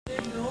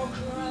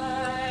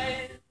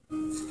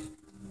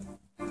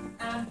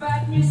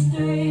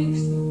mistakes.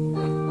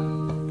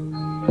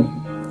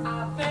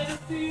 I've made a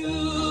few.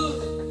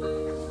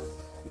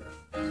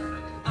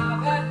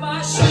 I've had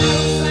my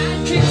shadows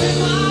and kicks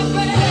in my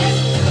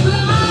face,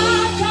 but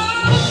I've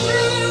come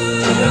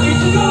through. I need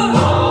to go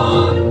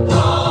on,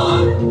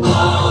 on.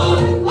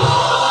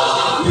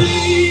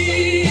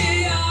 We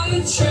are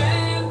the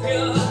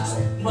champions,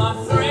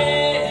 my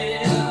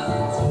friends,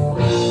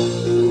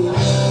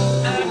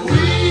 and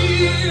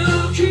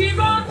we'll keep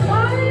on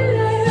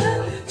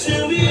fighting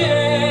till the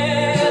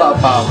end. Bow,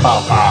 bow,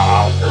 bow,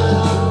 bow.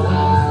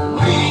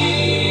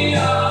 We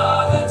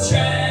are the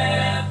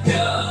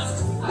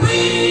champions.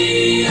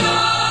 We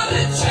are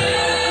the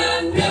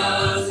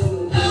champions.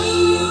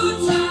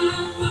 No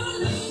time for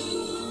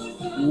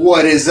losing.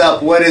 What is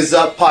up? What is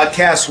up,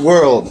 podcast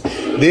world?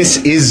 This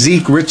is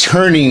Zeke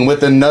returning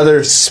with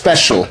another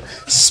specially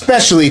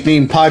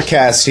themed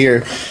podcast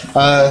here.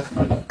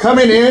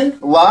 Coming in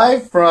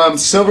live from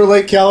Silver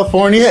Lake,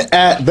 California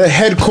at the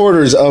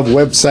headquarters of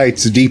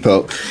Websites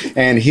Depot.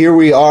 And here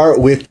we are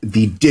with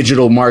the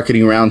Digital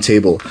Marketing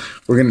Roundtable.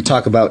 We're going to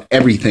talk about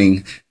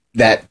everything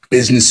that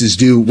businesses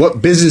do,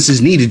 what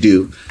businesses need to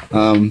do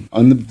on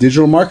the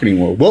digital marketing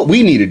world, what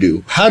we need to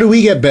do, how do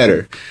we get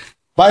better.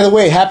 By the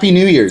way, Happy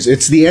New Year's.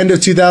 It's the end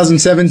of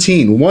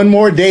 2017. One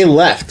more day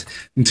left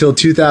until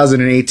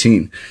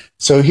 2018.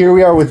 So here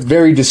we are with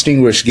very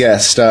distinguished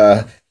guests.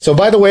 So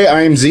by the way,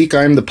 I am Zeke.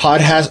 I am the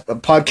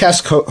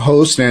podcast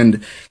host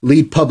and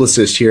lead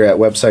publicist here at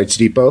Websites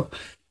Depot.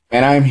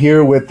 And I'm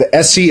here with the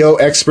SEO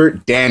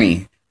expert,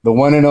 Danny, the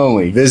one and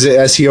only. Visit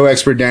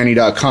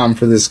SEOexpertDanny.com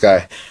for this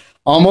guy.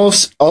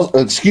 Also,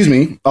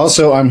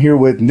 I'm here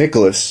with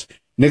Nicholas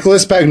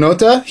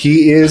Pagnota.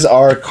 He is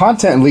our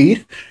content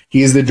lead.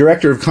 He is the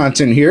director of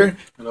content here.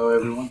 Hello,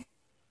 everyone.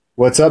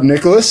 What's up,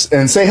 Nicholas?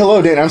 And say hello,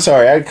 Dan. I'm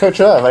sorry, I cut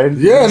you off.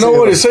 Yeah, no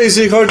worries. Say,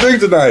 Zeke, how are you doing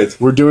tonight?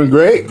 We're doing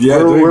great.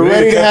 Yeah, we're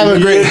ready to have a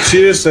great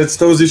Cheers. Let's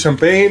toast the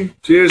champagne.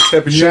 Cheers.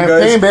 Happy New Year,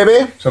 guys. champagne,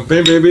 baby.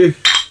 Champagne, baby.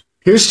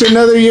 Here's to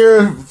another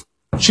year of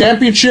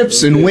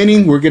championships and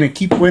winning. We're gonna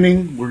keep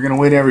winning. We're gonna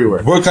win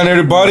everywhere. Welcome,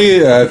 everybody.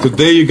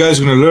 Today, you guys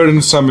are going to learn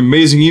some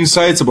amazing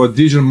insights about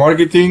digital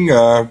marketing,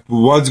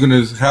 what's going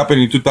to happen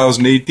in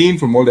 2018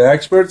 from all the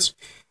experts.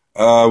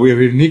 We have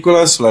here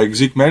Nicholas, like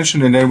Zeke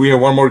mentioned, and then we have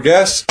one more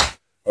guest,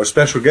 our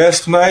special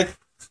guest tonight.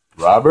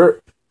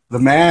 Robert, the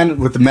man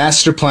with the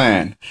master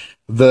plan,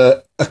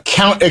 the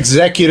account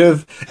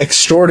executive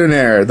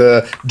extraordinaire,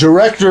 the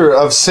director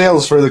of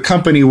sales for the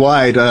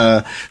company-wide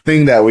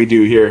thing that we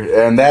do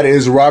here, and that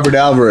is Robert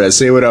Alvarez.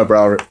 Say what up,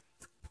 Robert.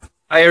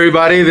 Hi,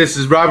 everybody. This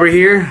is Robert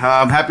here.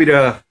 I'm happy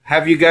to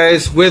have you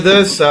guys with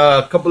us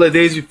a couple of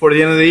days before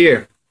the end of the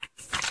year.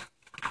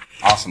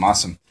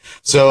 Awesome.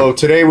 So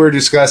today we're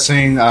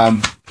discussing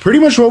pretty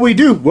much what we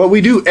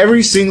do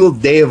every single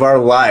day of our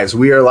lives.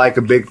 We are like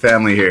a big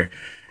family here.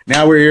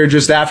 Now we're here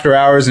just after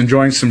hours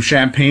enjoying some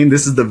champagne.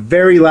 This is the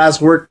very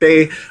last work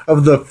day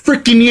of the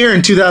freaking year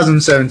in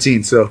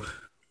 2017. So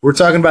we're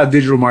talking about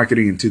digital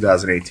marketing in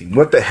 2018.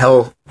 What the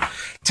hell?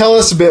 Tell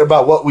us a bit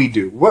about what we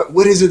do.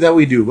 What is it that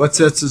we do? What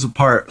sets us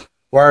apart?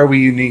 Why are we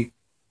unique?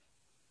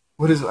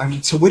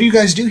 So what do you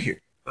guys do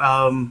here?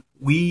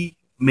 We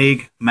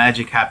make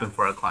magic happen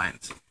for our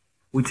clients.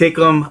 We take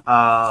them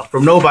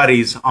from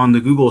nobodies on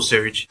the Google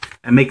search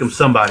and make them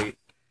somebody.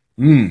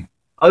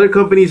 Other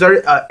companies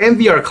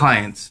envy our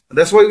clients.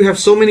 That's why we have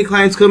so many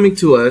clients coming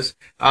to us.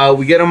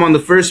 We get them on the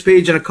first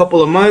page in a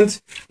couple of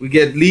months. We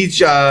get leads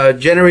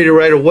generated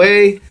right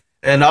away.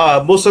 And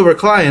most of our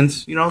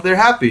clients, they're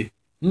happy.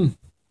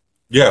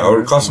 Yeah,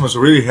 our customers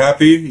are really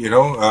happy.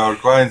 Our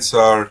clients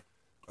are,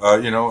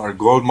 our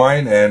gold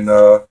mine, and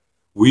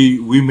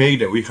we make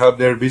them. We help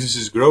their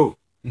businesses grow.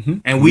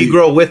 And we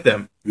grow with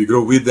them. We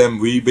grow with them.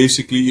 We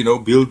basically,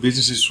 build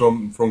businesses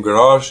from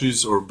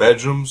garages or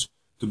bedrooms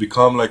to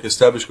become like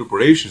established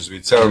corporations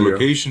with several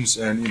locations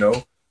and,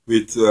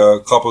 with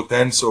a couple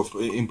tens of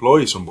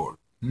employees on board.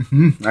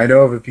 I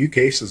know of a few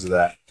cases of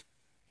that.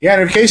 Yeah,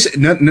 and in case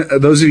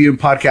those of you in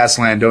podcast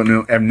land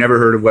have never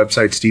heard of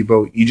Websites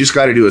Depot, you just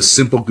got to do a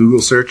simple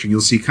Google search and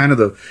you'll see kind of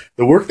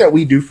the work that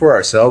we do for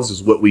ourselves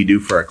is what we do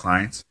for our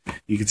clients.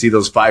 You can see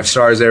those 5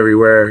 stars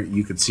everywhere.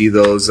 You can see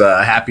those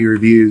happy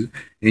reviews,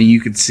 and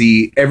you can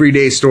see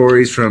everyday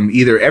stories from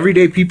either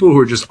everyday people who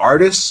are just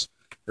artists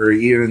or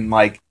even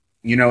like,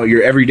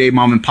 your everyday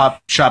mom and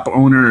pop shop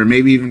owner or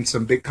maybe even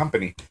some big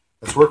company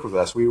that's worked with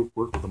us. We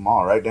work with them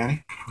all, right,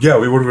 Danny? Yeah,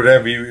 we work with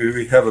them.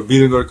 We have $1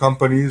 billion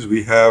companies.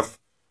 We have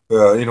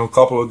a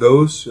couple of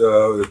those,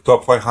 the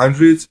top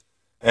 500,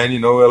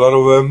 and, a lot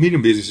of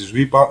medium businesses.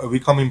 We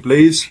come in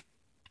place,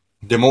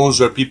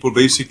 demos where people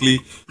basically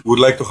would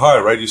like to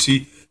hire, right? You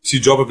see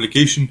job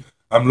application,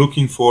 I'm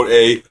looking for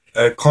a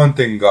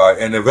content guy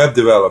and a web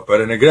developer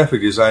and a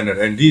graphic designer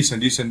and this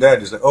and this and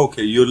that. It's like,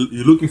 okay, you're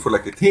looking for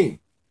like a team.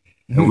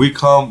 And we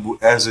come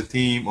as a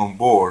team on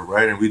board,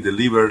 right? And we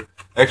deliver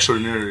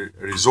extraordinary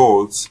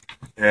results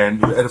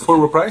and at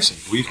affordable pricing.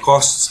 We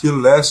cost still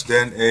less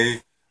than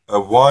a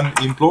one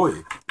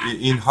employee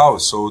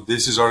in-house. So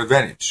this is our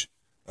advantage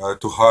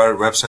to hire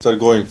websites. Are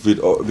going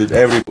with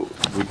every,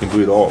 we can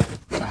do it all.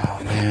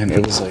 Oh man,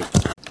 it was like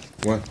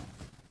What?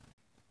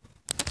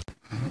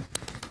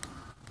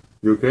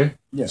 You okay?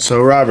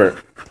 So,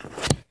 Robert,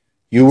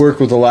 you work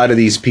with a lot of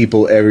these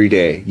people every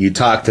day. You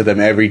talk to them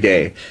every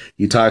day.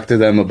 You talk to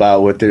them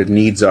about what their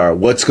needs are,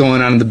 what's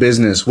going on in the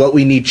business, what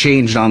we need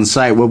changed on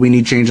site, what we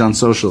need changed on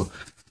social.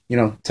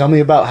 Tell me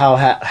about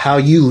how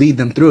you lead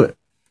them through it.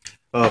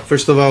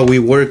 First of all, we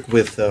work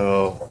with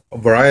a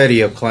variety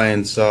of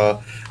clients.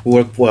 We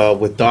work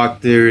with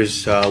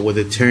doctors, with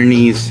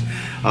attorneys,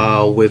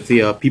 with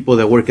the people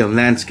that work in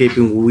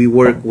landscaping. We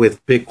work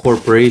with big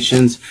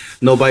corporations.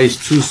 Nobody's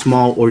too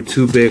small or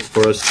too big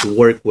for us to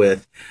work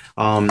with.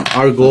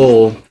 Our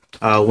goal,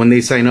 when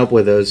they sign up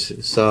with us,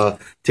 is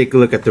take a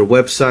look at their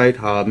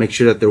website, make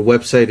sure that their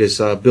website is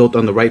built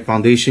on the right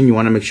foundation. You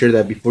want to make sure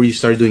that before you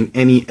start doing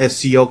any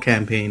SEO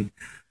campaign,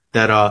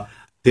 that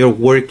they're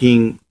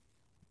working.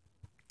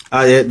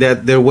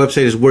 That their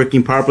website is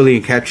working properly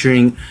and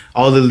capturing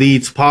all the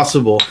leads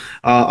possible.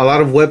 A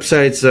lot of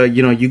websites,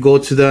 you go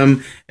to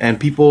them and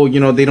people,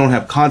 they don't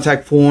have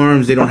contact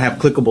forms, they don't have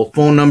clickable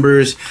phone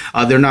numbers,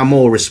 they're not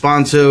more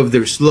responsive,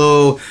 they're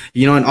slow,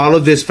 and all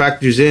of this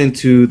factors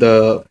into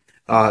the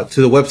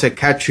website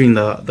capturing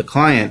the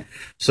client.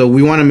 So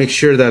we want to make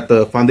sure that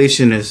the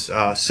foundation is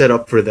set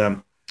up for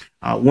them.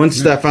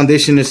 Once that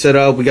foundation is set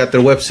up, we got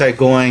their website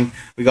going,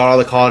 we got all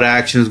the call to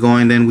actions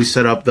going, then we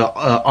set up the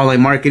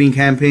online marketing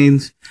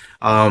campaigns.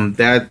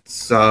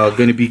 That's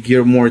going to be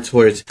geared more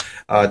towards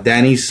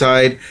Danny's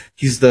side.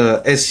 He's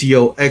the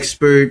SEO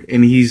expert,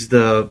 and he's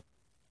the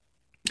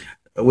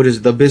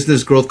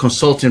business growth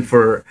consultant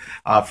for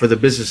the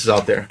businesses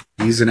out there.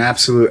 He's an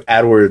absolute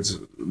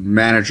AdWords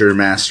manager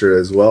master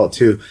as well,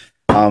 too.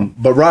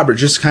 But Robert,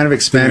 just kind of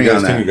expanding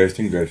on that. Thank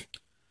you guys.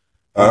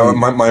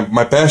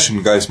 My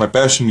passion, guys,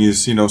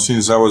 is,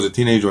 since I was a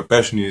teenager, my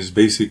passion is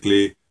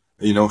basically,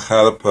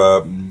 help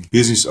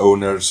business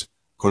owners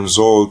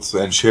consult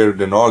and share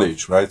the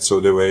knowledge, right? So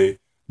the way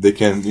they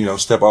can,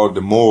 step out of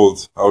the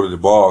mold, out of the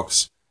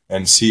box,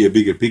 and see a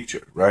bigger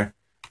picture, right?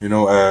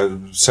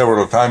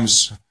 Several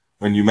times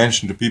when you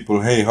mention to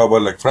people, hey, how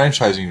about like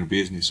franchising your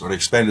business or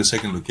expand a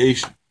second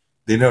location?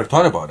 They never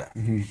thought about that,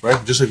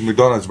 right? Just like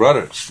McDonald's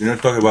brothers. They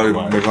never talk about it,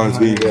 McDonald's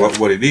being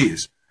what it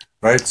is.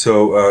 Right,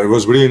 so it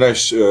was really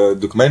nice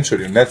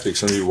documentary on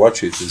Netflix, and you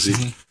watch it to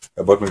see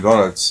about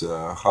McDonald's,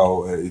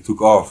 how it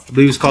took off. I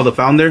believe it's called The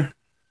Founder.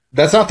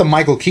 That's not the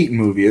Michael Keaton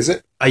movie, is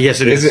it? Yes,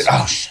 it is. Is it?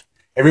 Oh,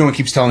 everyone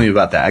keeps telling me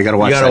about that. I gotta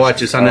watch. You gotta that.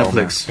 watch it. It's on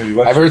Netflix. Have you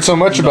watched I've heard so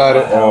much about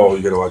it. Oh,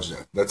 you gotta watch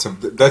that.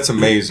 That's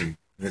amazing.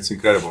 It's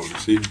incredible. You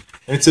see,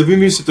 and it's a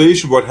win-win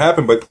situation. What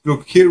happened? But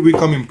look, here we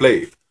come in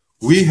play.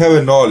 We have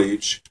a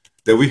knowledge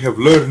that we have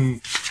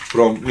learned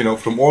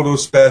from all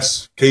those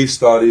past case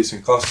studies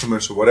and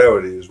customers or whatever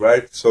it is,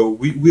 right? So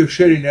we are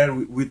sharing that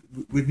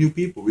with new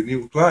people, with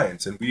new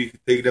clients, and we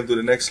take them to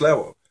the next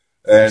level.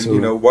 And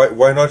Absolutely.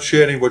 why not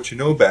sharing what you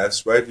know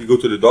best, right? You go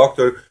to the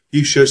doctor,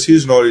 he shares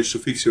his knowledge to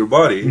fix your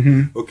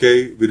body.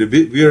 Okay,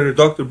 we are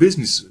a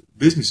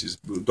businesses,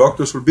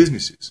 doctors for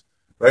businesses,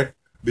 right?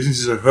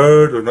 Businesses are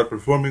hurt or not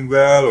performing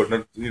well or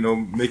not,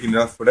 making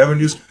enough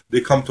revenues.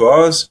 They come to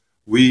us.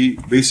 We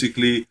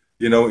basically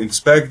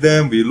inspect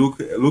them, we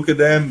look at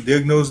them,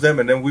 diagnose them,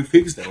 and then we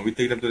fix them. We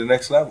take them to the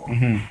next level.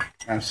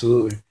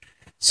 Absolutely.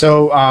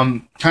 So,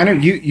 kind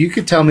of, you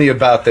could tell me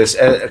about this,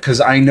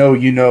 because I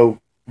know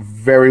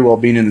very well,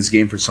 being in this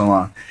game for so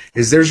long,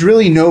 there's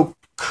really no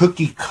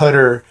cookie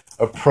cutter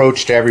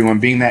approach to everyone,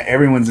 being that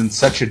everyone's in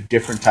such a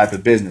different type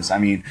of business. I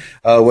mean,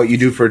 what you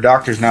do for a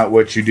doctor is not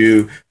what you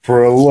do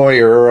for a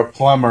lawyer or a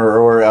plumber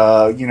or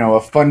a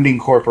funding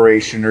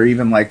corporation or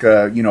even like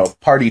a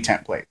party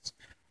tent place.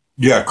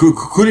 Yeah,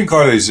 cookie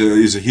cutter is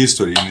a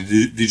history in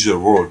the digital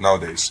world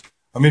nowadays.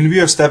 I mean, we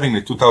are stepping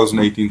in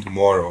 2018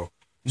 tomorrow.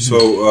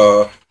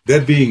 So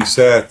that being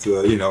said,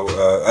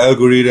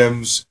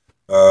 algorithms,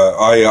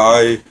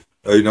 AI,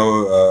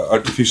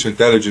 artificial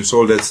intelligence,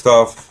 all that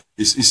stuff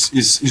is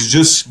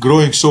just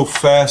growing so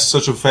fast,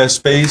 such a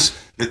fast pace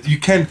that you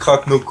can't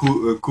cut no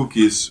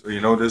cookies.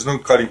 There's no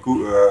cutting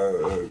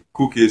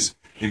cookies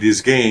in this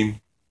game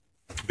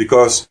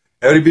because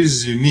every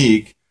business is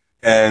unique.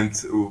 And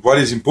what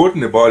is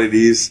important about it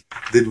is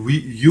that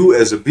you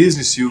as a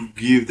business, you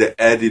give the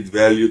added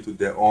value to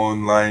the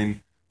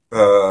online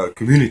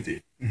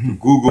community, to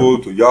Google,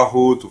 to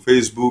Yahoo, to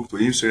Facebook, to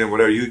Instagram,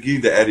 whatever. You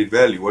give the added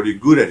value. What are you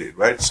good at it,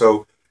 right?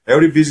 So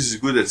every business is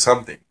good at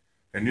something,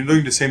 and you're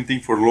doing the same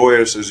thing for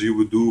lawyers as you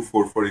would do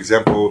for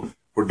example,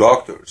 for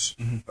doctors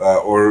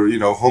or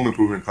home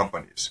improvement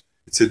companies.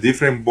 It's a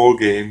different ball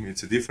game.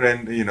 It's a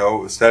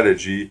different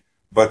strategy.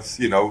 But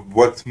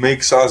what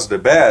makes us the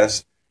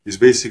best is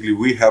basically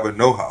we have a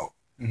know-how.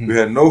 We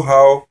have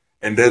know-how,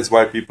 and that's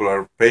why people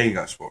are paying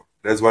us for.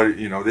 That's why,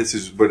 this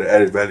is where the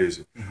added value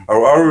is.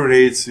 Our hour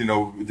rates,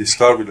 they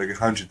start with like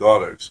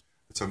 $100.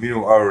 It's a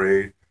minimum hour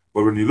rate.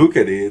 But when you look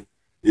at it,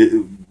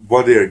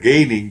 what they're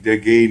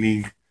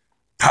gaining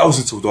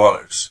thousands of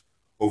dollars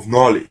of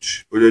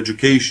knowledge, or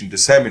education, the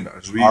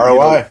seminars.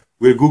 ROI.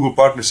 We're a Google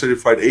Partner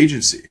Certified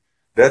agency.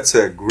 That's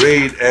a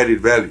great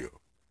added value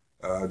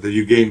that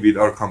you gain with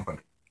our company.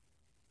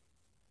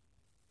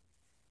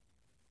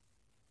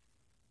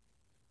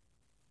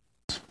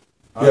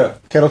 Yeah.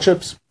 Kettle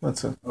chips.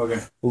 That's a Okay.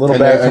 little And,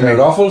 bag for and me.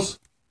 Ruffles.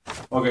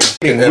 Okay.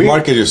 And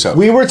market yourself.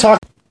 We were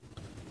talking.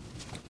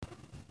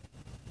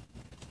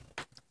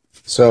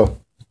 So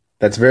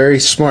that's very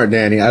smart,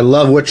 Danny. I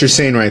love what you're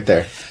saying right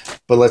there.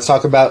 But let's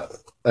talk about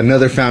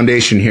another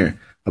foundation here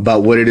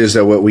about what it is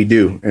that what we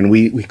do. And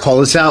we call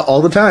this out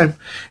all the time.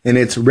 And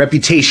it's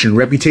reputation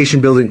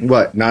building,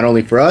 what? Not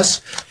only for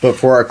us, but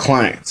for our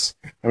clients.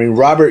 I mean,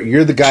 Robert,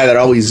 you're the guy that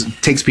always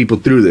takes people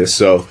through this.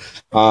 So,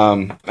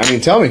 I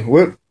mean, tell me,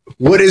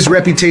 what is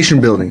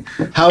reputation building?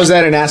 How is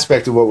that an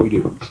aspect of what we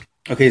do?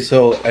 Okay,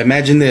 so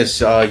imagine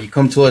this. You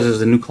come to us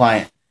as a new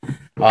client.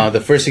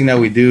 The first thing that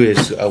we do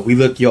is we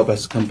look you up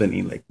as a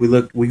company. Like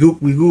we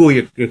Google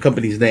your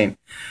company's name.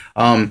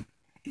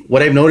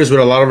 What I've noticed with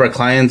a lot of our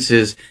clients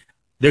is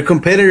their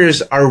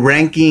competitors are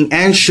ranking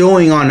and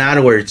showing on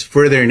AdWords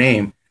for their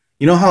name.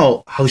 You know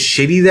how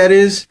shitty that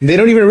is? They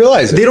don't even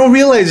realize it. They don't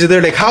realize it.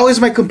 They're like, how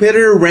is my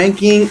competitor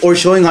ranking or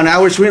showing on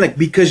AdWords? We're like,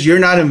 because you're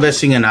not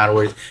investing in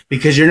AdWords,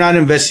 because you're not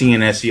investing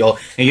in SEO,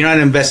 and you're not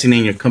investing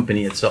in your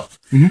company itself.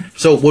 Mm-hmm.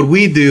 So what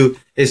we do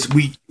is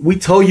we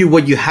tell you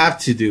what you have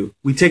to do.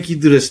 We take you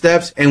through the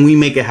steps and we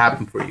make it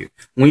happen for you.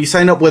 When you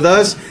sign up with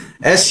us,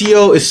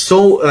 SEO is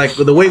so, like,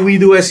 the way we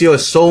do SEO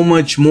is so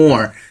much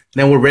more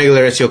than what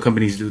regular SEO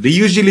companies do. They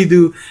usually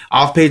do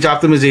off-page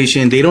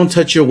optimization. They don't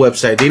touch your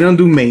website. They don't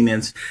do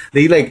maintenance.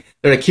 They're like,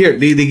 here,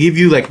 they give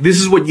you like, this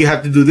is what you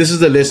have to do. This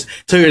is the list.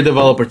 Tell your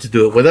developer to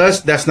do it. With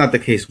us, that's not the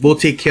case. We'll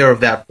take care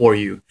of that for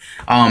you.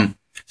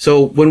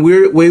 So when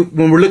we're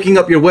looking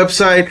up your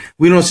website,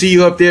 we don't see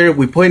you up there.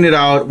 We point it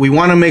out. We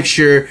want to make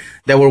sure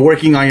that we're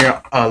working on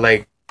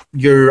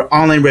your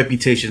online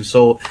reputation.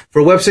 So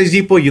for Websites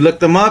Depot, you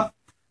look them up,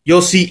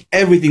 you'll see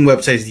everything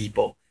Websites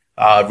Depot.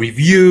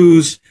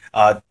 Reviews,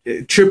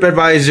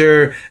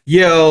 TripAdvisor,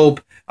 Yelp,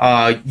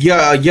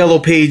 Yellow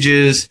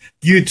Pages,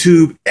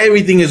 YouTube,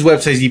 everything is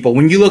Websites Depot.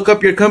 When you look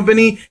up your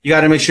company, you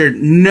got to make sure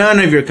none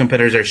of your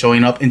competitors are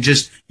showing up and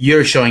just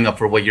you're showing up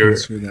for what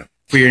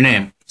for your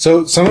name.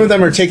 So some of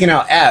them are taking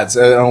out ads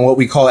on what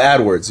we call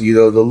AdWords. You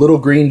know, the little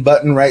green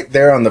button right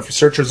there on the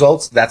search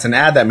results, that's an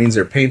ad. That means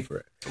they're paying for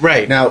it.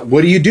 Right. Now,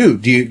 what do you do?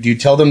 Do you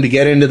tell them to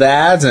get into the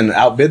ads and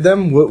outbid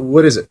them?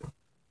 What is it?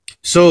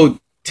 So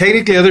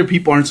technically, other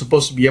people aren't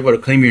supposed to be able to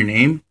claim your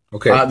name.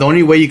 Okay. The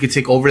only way you could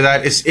take over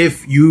that is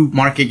if you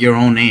market your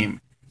own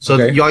name. So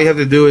Okay. all you have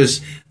to do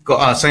is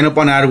go, sign up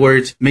on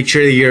AdWords, make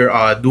sure that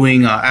you're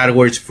doing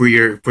AdWords for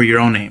your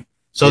own name,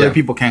 so Yeah. other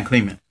people can't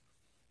claim it.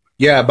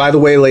 Yeah, by the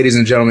way, ladies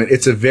and gentlemen,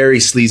 it's a very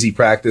sleazy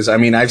practice. I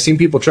mean, I've seen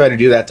people try to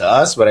do that to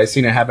us, but I've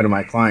seen it happen to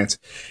my clients,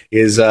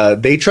 is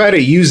they try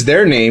to use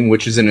their name,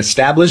 which is an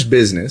established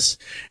business,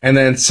 and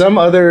then some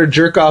other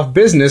jerk-off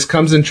business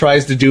comes and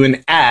tries to do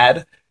an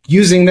ad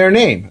using their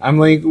name. I'm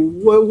like,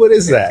 what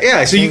is that?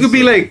 Yeah, so you could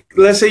be like,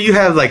 let's say you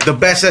have like the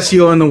best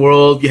SEO in the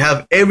world, you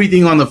have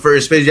everything on the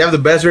first page, you have the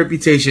best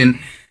reputation,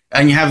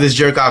 and you have this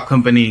jerk-off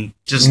company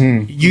just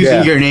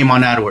using your name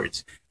on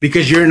AdWords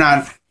because you're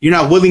not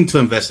willing to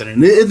invest in it.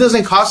 It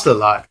doesn't cost a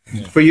lot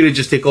for you to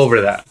just take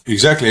over that.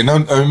 Exactly. And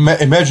now,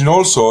 imagine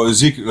also,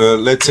 Zeke,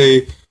 let's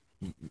say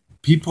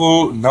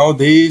people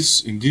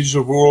nowadays in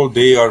digital world,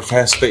 they are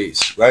fast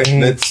paced, right?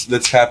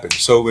 Let's happen.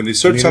 So when they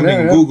search something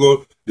in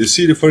Google, they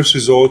see the first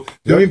result,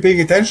 they're not even paying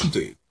attention to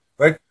it,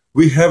 right?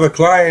 We have a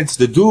clients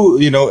that do,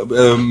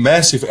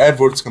 massive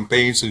AdWords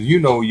campaigns, and you're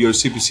a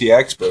CPC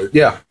expert.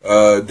 Yeah.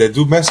 That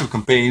do massive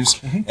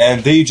campaigns,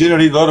 and they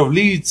generate a lot of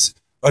leads.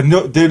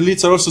 Their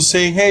leads are also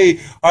saying, "Hey,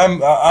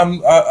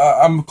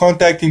 I'm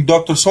contacting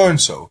Dr. So and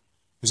So."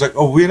 It's like,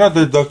 "Oh, we're not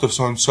the Dr.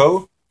 So and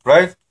So,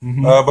 right?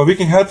 But we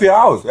can help you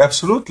out,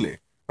 absolutely,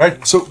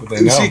 right?" So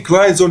you see,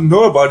 clients don't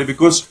know about it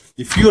because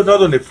if you're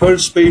not on the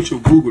first page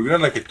of Google, you're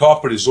not like a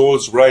top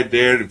results right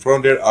there in front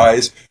of their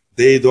eyes.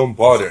 They don't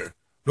bother.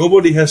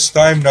 Nobody has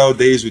time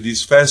nowadays with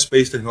this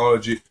fast-paced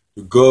technology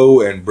to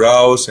go and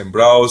browse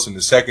on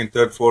the second,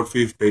 third, fourth,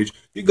 fifth page.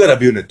 You gotta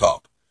be on the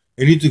top.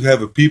 You need to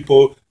have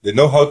people that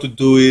know how to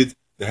do it,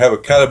 they have a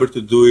caliber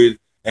to do it,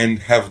 and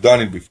have done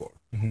it before,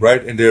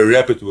 right? And they're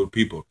reputable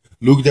people.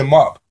 Look them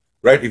up,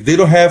 right? If they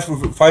don't have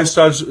 5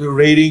 stars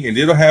rating and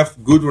they don't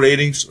have good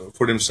ratings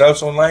for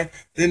themselves online,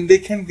 then they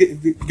can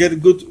get a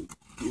good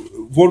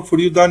work for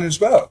you done as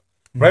well,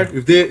 right?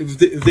 If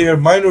they have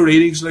minor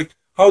ratings, like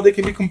how they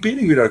can be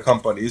competing with our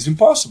company is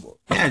impossible.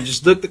 Yeah,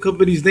 just look the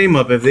company's name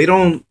up. If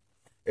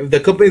the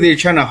company they're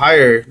trying to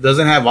hire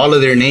doesn't have all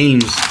of their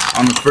names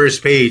on the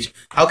first page,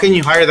 how can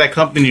you hire that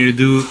company to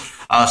do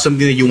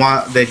something that you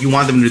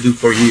want them to do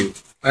for you?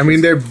 I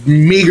mean, they're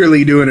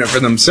meagerly doing it for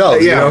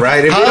themselves. Yeah,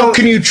 right. If How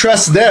can you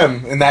trust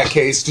them in that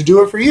case to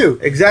do it for you?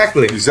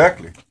 Exactly.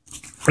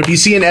 If you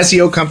see an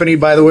SEO company,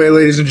 by the way,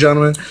 ladies and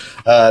gentlemen,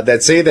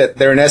 that say that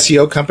they're an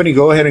SEO company,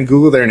 go ahead and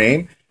Google their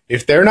name.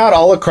 If they're not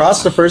all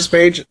across the first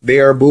page, they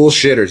are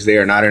bullshitters. They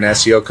are not an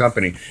SEO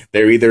company.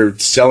 They're either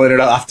selling it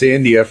off to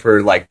India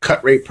for like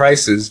cut rate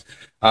prices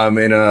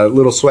in a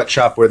little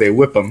sweatshop where they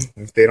whip them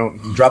if they don't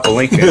drop a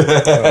link in.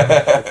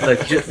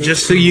 Look,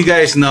 just so you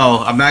guys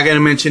know, I'm not going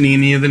to mention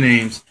any of the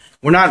names.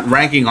 We're not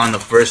ranking on the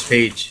first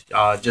page,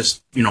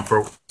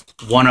 for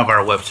one of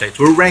our websites.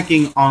 We're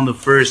ranking on the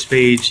first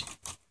page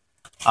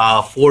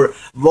for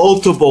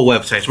multiple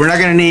websites. We're not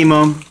going to name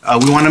them.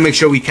 We want to make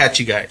sure we catch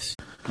you guys.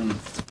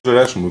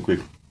 Reaction real quick.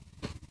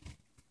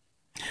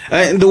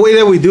 The way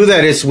that we do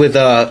that is with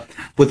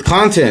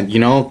content. You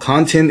know,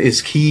 content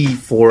is key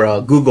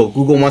for Google.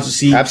 Google wants to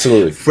see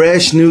Absolutely.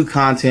 fresh new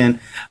content,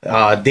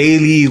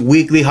 daily,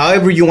 weekly,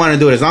 however you want to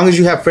do it. As long as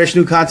you have fresh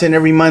new content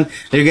every month,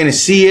 they're going to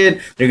see it.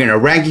 They're going to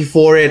rank you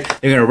for it.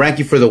 They're going to rank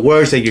you for the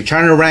words that you're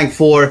trying to rank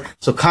for.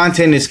 So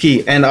content is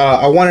key. And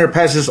I wanted to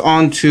pass this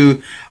on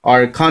to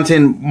our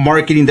content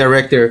marketing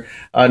director,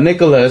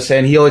 Nicholas,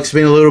 and he'll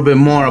explain a little bit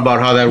more about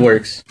how that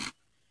works.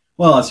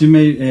 Well, as you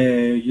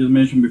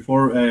mentioned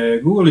before,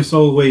 Google is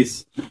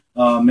always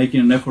making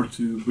an effort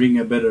to bring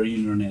a better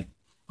internet,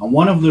 and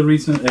one of the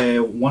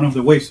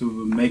ways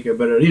to make a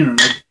better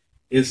internet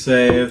is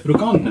through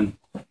content.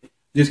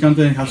 This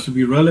content has to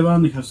be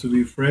relevant, it has to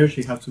be fresh,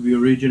 it has to be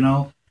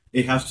original.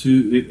 It has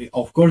to,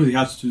 of course, it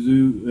has to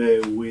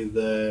do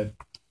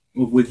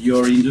with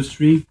your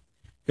industry,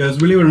 because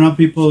believe it or not,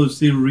 people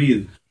still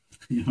read,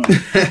 you know,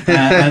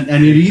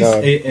 and it is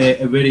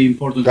a very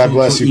important God tool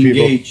bless to you,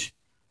 people. engage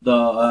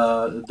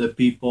the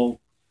people,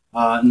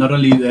 not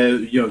only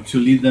to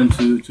lead them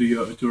to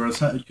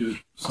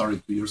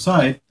your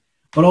site,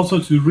 but also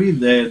to read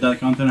that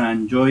content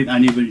and enjoy it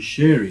and even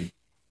share it.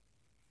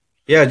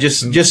 Yeah, just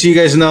so you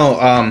guys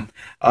know,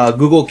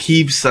 Google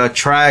keeps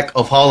track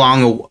of how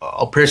long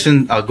a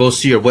person goes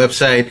to your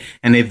website,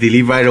 and if they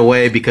leave right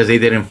away because they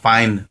didn't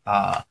find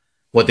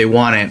what they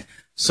wanted.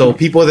 So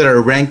people that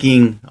are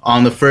ranking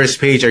on the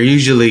first page are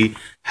usually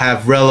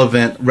have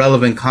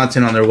relevant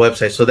content on their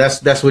website. So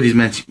that's what he's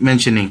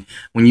mentioning.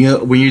 When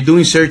you're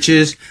doing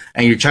searches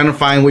and you're trying to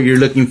find what you're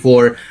looking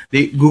for,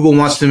 Google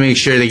wants to make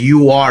sure that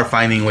you are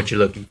finding what you're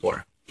looking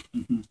for.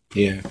 Mm-hmm.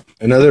 Yeah.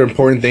 Another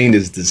important thing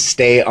is to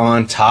stay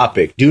on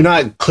topic. Do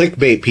not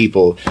clickbait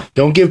people.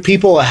 Don't give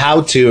people a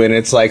how-to and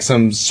it's like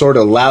some sort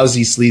of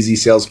lousy, sleazy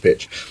sales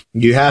pitch.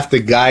 You have to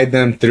guide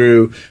them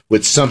through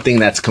with something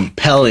that's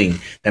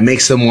compelling, that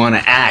makes them want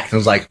to act. And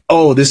it's like,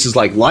 oh, this is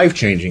like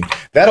life-changing.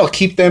 That'll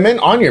keep them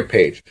on your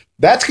page.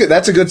 That's good.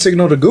 That's a good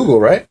signal to Google,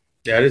 right?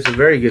 Yeah, it is a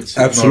very good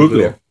signal.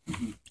 Absolutely.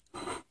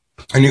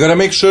 And you gotta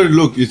make sure,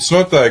 look, it's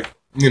not like,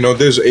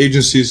 there's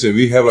agencies and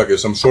we have like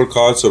some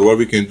shortcuts or what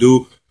we can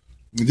do.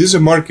 This is a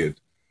market,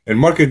 and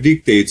market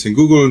dictates, and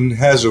Google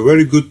has a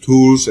very good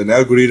tools and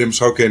algorithms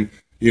how can,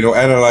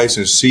 analyze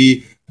and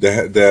see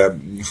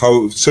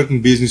how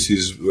certain business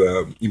is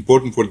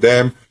important for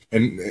them.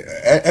 And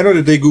at the end of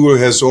the day, Google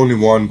has only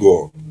one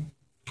goal: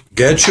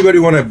 get you where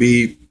you want to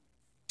be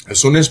as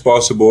soon as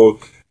possible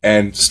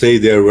and stay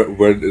there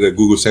where the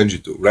Google sends you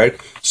to, right?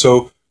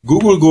 So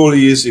Google goal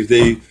is if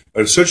they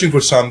are searching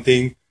for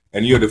something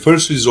and you're the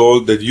first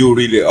result, that you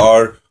really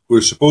are who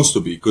you're supposed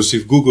to be. Because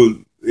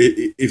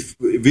if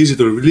a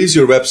visitor release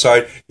your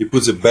website, it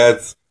puts a bad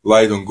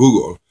light on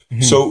Google.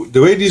 Mm-hmm. So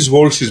the way this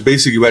works is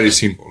basically very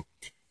simple.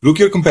 Look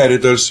your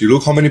competitors, you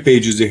look how many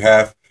pages they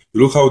have,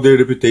 you look how their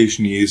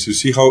reputation is, you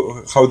see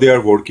how they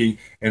are working,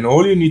 and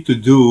all you need to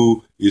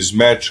do is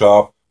match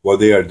up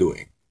what they are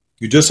doing.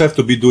 You just have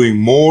to be doing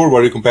more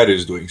what your competitor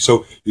is doing.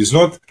 So it's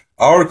not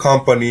our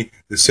company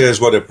that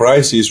says what the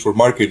price is for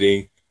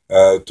marketing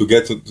to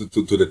get to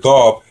the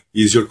top,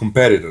 is your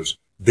competitors.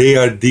 They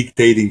are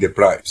dictating the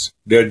price.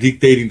 They are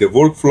dictating the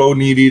workflow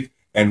needed,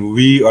 and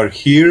we are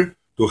here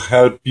to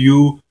help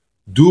you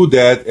do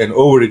that and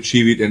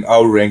overachieve it and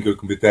outrank your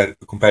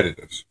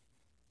competitors.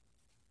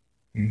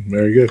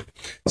 Very good.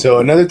 So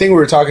another thing we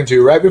were talking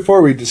to right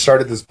before we just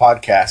started this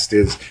podcast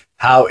is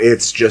how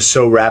it's just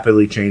so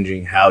rapidly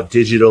changing, how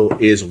digital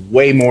is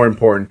way more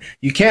important.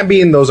 You can't be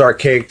in those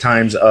archaic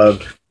times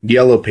of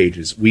Yellow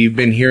Pages. We've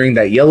been hearing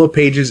that Yellow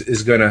Pages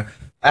is going to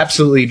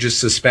absolutely just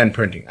suspend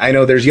printing. I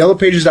know there's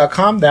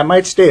yellowpages.com that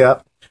might stay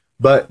up,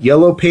 but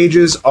Yellow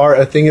Pages are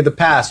a thing of the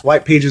past.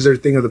 White Pages are a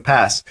thing of the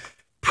past.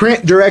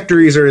 Print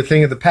directories are a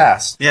thing of the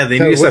past. Yeah, they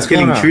need to stop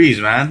killing trees,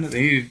 man.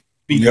 They need to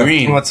be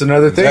green. Well, that's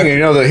another thing.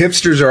 The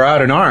hipsters are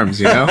out in arms,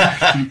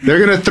 They're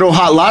going to throw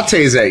hot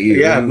lattes at you.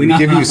 Yeah, we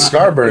give you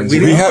scar burns.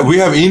 We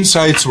have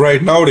insights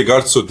right now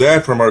regards to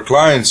that from our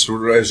clients.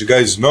 As you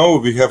guys know,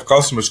 we have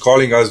customers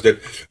calling us that,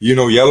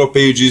 Yellow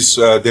Pages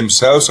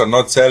themselves are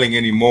not selling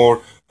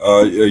anymore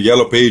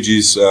Yellow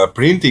Pages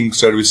printing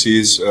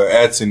services,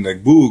 ads in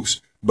like books,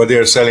 but they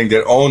are selling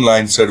their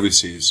online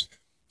services.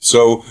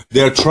 So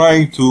they are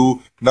trying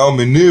to now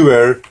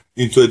maneuver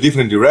into a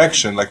different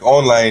direction, like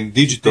online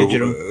digital.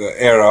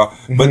 Era.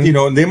 Mm-hmm.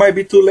 But they might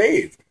be too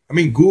late. I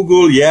mean,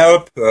 Google,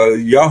 Yelp,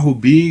 Yahoo,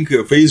 Bing,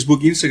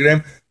 Facebook,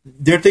 Instagram,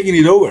 they're taking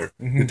it over.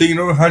 Mm-hmm. They're taking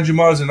over 100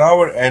 miles an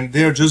hour, and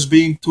they're just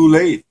being too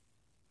late.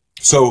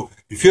 So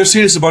if you're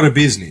serious about a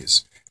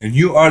business and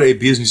you are a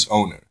business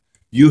owner,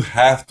 you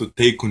have to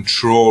take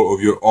control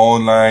of your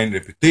online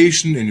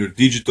reputation and your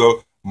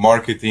digital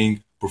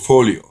marketing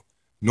portfolio.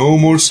 No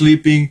more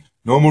sleeping,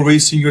 no more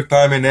wasting your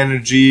time and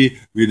energy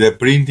with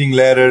printing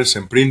letters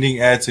and printing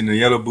ads in the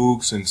yellow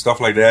books and stuff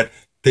like that.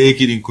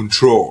 Take it in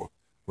control,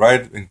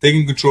 right? And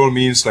taking control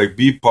means like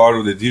be part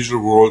of the digital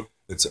world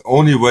It's the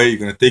only way you're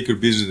going to take your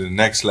business to the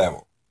next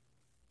level.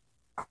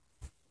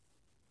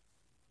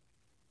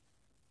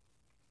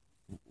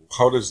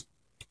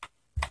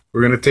 We're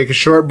going to take a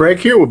short break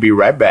here. We'll be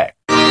right back.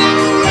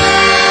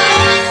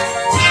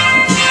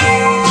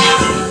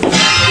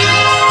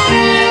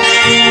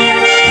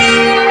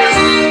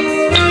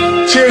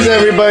 Cheers,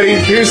 everybody.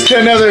 Here's to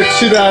another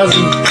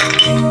 2000.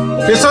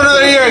 Here's to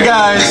another year,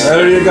 guys.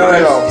 There you go.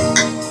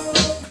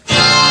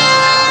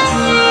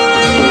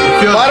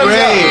 It feels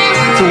great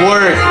to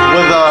work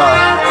with a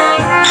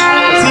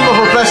team of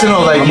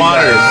professionals like I'm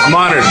honored. I'm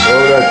honored.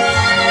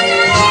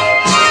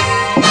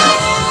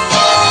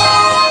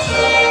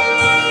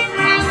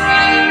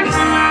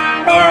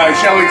 All right,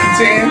 shall we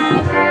continue?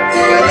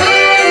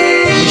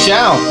 We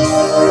shall.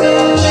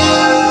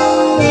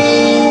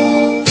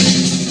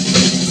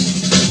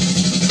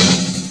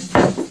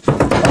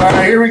 All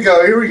right, here we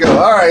go.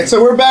 All right,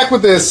 so we're back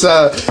with this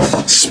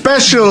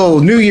special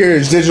New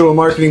Year's digital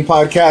marketing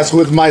podcast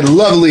with my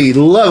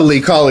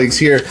lovely colleagues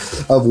here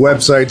of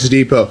Websites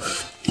Depot.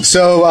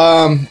 So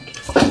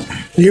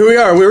here we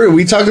are.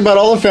 We talked about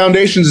all the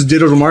foundations of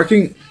digital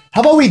marketing.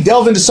 How about we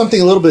delve into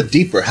something a little bit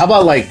deeper? How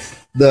about like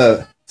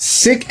the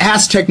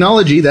sick-ass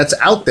technology that's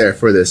out there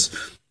for this?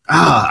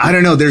 I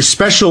don't know. There's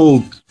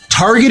special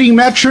targeting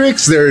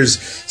metrics. There's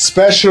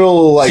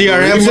special like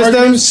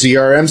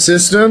CRM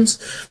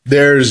systems.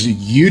 There's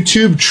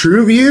YouTube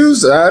True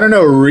Views. I don't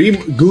know.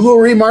 Google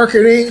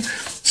remarketing.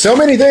 So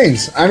many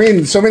things. I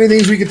mean, so many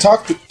things we could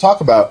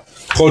talk about.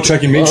 Call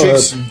tracking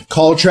metrics.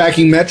 Call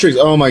tracking metrics.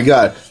 Oh my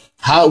God.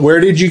 Where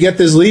did you get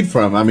this lead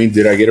from? I mean,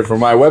 did I get it from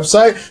my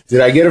website?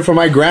 Did I get it from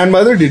my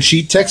grandmother? Did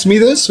she text me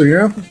this? Or, you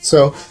know,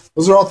 so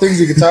those are all things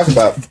you could talk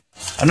about.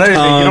 Another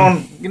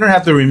thing, you don't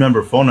have to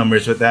remember phone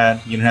numbers with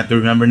that. You don't have to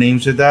remember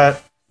names with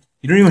that.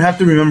 You don't even have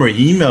to remember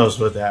emails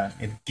with that.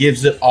 It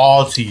gives it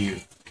all to you.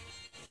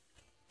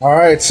 All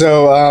right,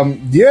 so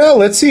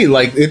let's see.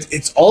 Like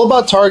it's all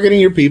about targeting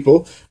your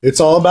people. It's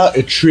all about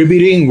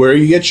attributing where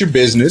you get your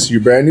business,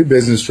 your brand new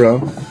business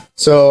from.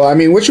 So, I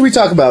mean, what should we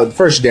talk about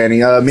first, Danny?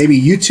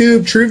 Maybe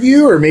YouTube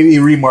TrueView or maybe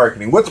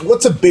remarketing.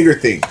 What's a bigger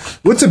thing?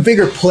 What's a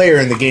bigger player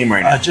in the game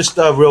right now? Just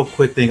a real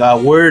quick thing.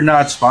 We're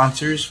not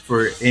sponsors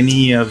for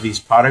any of these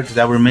products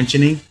that we're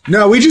mentioning.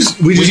 No, we just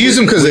use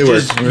them because they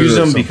work. Use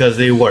them because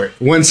they work.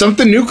 When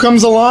something new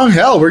comes along,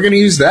 hell, we're gonna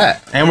use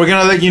that, and we're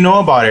gonna let you know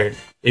about it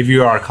if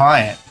you're our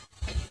client.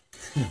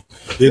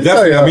 Yeah,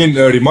 definitely. I mean,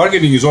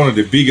 remarketing is one of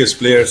the biggest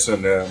players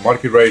in the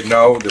market right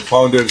now. The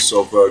founders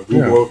of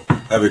Google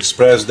have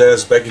expressed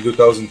this back in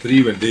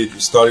 2003 when they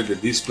started the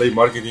display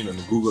marketing on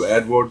Google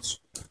AdWords.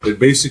 That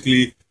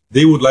basically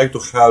they would like to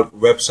help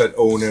website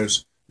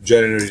owners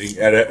generating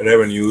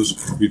revenues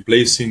with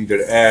placing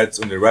their ads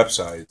on their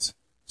websites.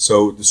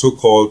 So the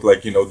so-called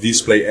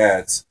display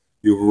ads.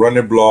 You run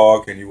a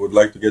blog and you would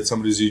like to get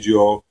some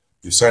residual.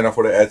 You sign up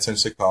for the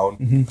AdSense account,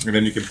 and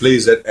then you can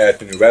place that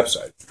ad on your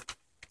website.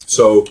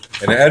 So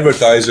an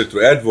advertiser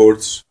through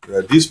AdWords,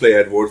 display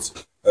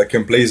AdWords,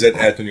 can place that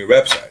ad on your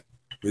website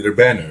with a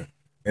banner.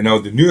 And now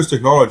the newest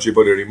technology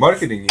about the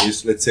remarketing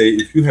is, let's say,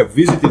 if you have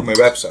visited my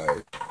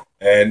website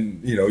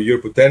and you're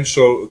a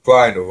potential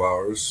client of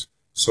ours,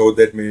 so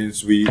that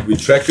means we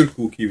track your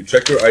cookie, we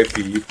track your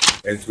IP,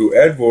 and through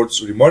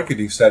AdWords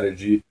remarketing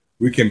strategy,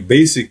 we can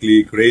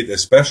basically create a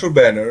special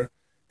banner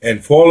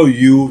and follow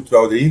you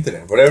throughout the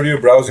internet. Whatever you're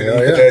browsing the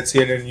internet,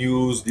 CNN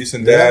News, this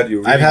and that.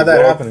 I've had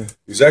that happening.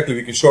 Exactly.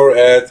 We can show our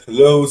ad.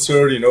 Hello,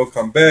 sir.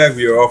 Come back.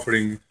 We are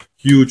offering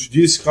huge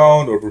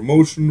discount or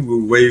promotion.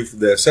 We'll waive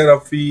the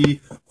setup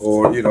fee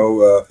or,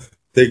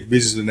 take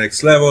business to the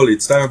next level.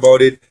 It's time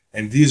about it.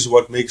 And this is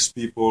what makes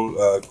people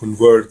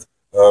convert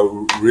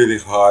really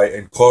high,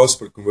 and cost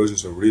per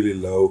conversions are really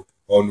low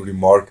on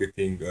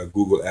remarketing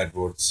Google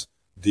AdWords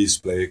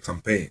display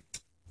campaign.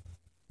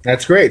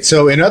 That's great.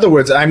 So, in other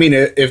words, I mean,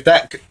 if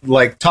that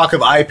talk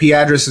of IP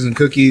addresses and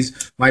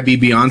cookies might be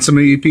beyond some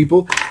of you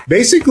people,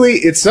 basically,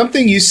 it's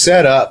something you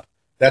set up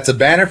that's a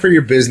banner for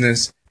your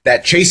business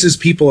that chases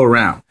people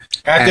around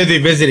After they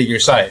visited your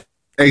site.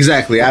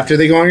 Exactly. After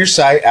they go on your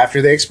site,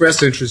 after they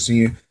express interest in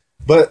you.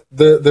 But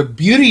the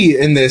beauty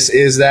in this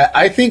is that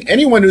I think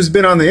anyone who's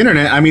been on the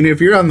internet, I mean, if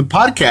you're on the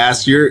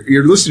podcast,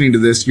 you're listening to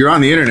this, you're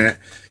on the internet,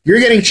 you're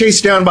getting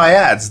chased down by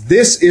ads.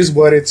 This is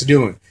what it's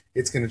doing.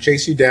 It's going to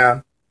chase you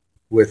down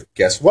with,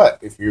 guess what?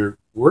 If you're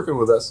working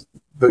with us,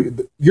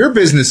 your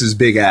business is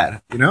big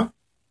ad,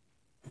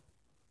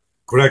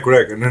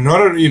 Correct. And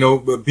another,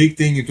 big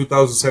thing in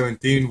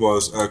 2017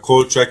 was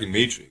call tracking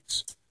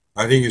matrix.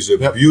 I think it's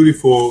a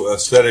beautiful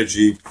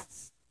strategy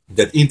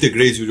that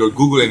integrates with your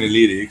Google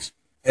Analytics,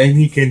 and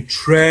you can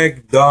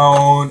track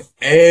down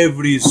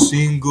every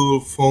single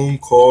phone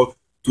call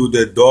to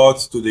the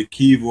dots, to the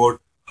keyword,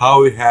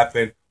 how it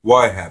happened,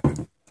 why it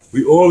happened.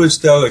 We always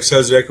tell,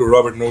 sales director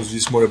Robert knows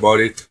this more about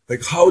it,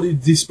 how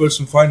did this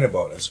person find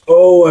about us?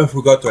 Oh, I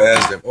forgot to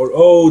ask them. Or,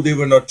 oh, they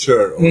were not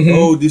sure. Or,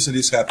 oh, this and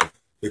this happened.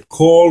 The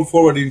call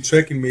forwarding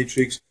tracking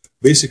matrix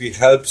basically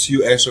helps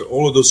you answer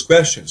all of those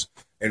questions.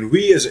 And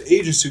we as an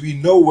agency, we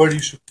know where you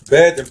should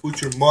bet and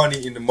put your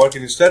money in the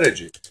marketing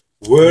strategy.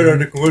 Where are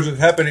the conversions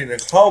happening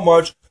and how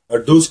much are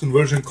those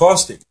conversion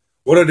costing?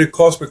 What are the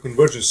cost per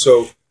conversion?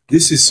 So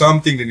this is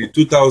something that in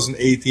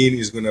 2018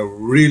 is going to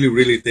really,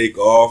 really take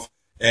off.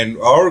 And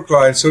our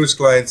clients, service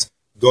clients,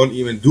 don't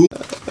even do.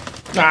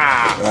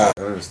 I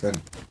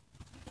understand.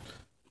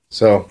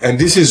 So, And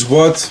this is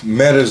what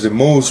matters the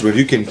most, where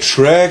you can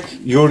track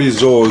your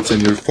results and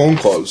your phone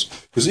calls.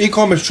 Because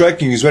e-commerce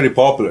tracking is very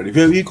popular. If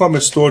you have an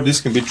e-commerce store,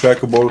 this can be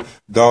trackable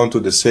down to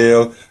the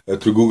sale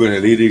through Google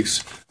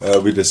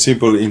Analytics with a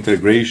simple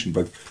integration.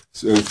 But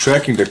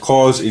tracking the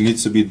calls, it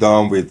needs to be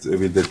done with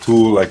the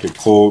tool like a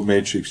call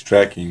matrix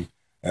tracking.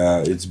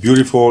 It's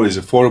beautiful, it's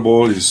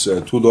affordable, it's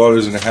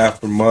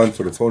 $2.50 per month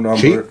for the phone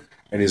number, Cheap.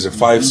 and it's a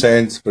 5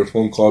 cents per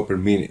phone call per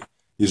minute.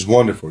 It's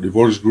wonderful. It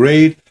works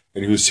great.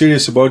 And if you're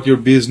serious about your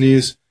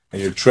business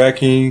and your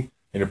tracking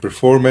and your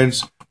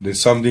performance, then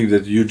something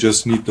that you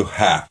just need to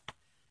have.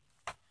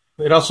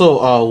 It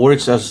also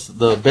works as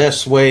the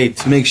best way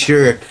to make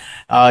sure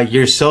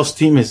your sales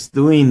team is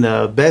doing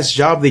the best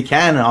job they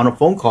can on a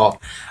phone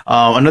call.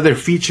 Another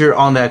feature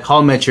on that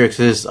call metrics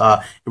is it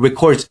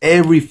records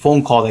every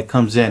phone call that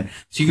comes in.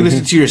 So you can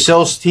listen to your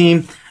sales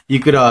team. You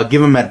could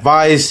give them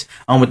advice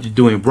on what they're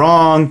doing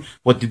wrong,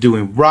 what they're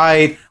doing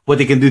right, what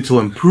they can do to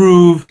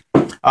improve.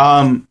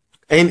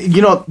 And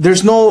you know,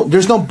 there's no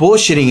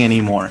bullshitting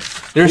anymore.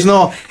 There's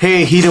no,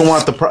 hey, he didn't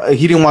want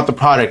the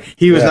product.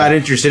 He was not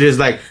interested. It's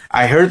like,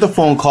 I heard the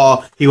phone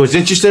call. He was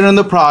interested in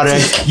the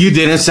product. You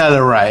didn't sell it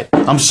right.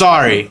 I'm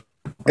sorry.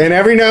 and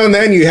every now and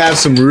then you have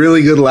some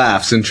really good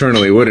laughs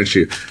internally, wouldn't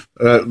you?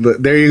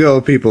 There you go,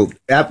 people.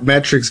 App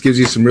Metrics gives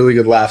you some really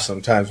good laughs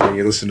sometimes when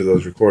you listen to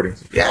those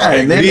recordings. Yeah, I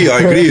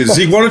agree.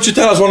 Zeke, why don't you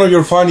tell us one of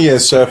your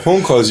funniest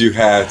phone calls you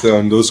had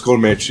on those call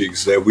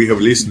metrics that we have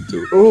listened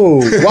to? Oh,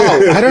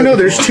 wow. I don't know.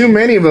 There's too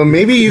many of them.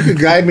 Maybe you could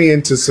guide me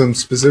into some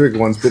specific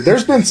ones, but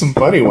there's been some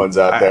funny ones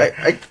out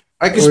there.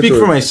 I can speak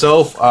for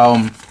myself.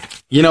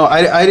 You know,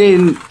 I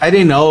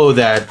didn't know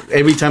that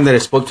every time that I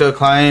spoke to a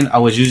client, I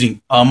was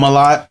using a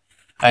lot.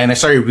 And I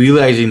started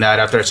realizing that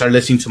after I started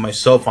listening to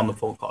myself on the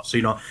phone call. So,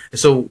 you know,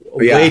 it's a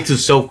way to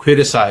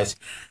self-criticize.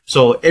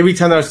 So every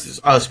time that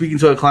I was speaking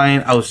to a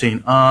client, I was saying,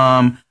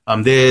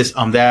 this,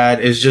 that.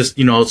 It's just,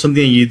 you know,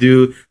 something you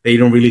do that you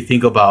don't really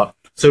think about.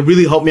 So it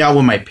really helped me out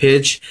with my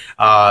pitch,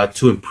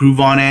 to improve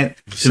on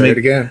it. Say it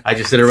again. I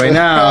just said it right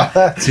now.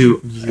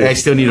 I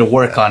still need to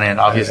work on it,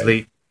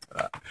 obviously.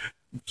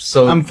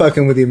 So I'm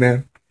fucking with you,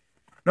 man.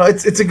 no,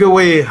 it's a good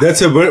way.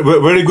 That's a very,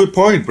 very good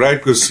point, right?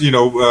 Because, you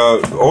know,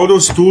 all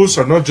those tools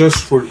are not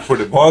just for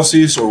the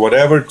bosses or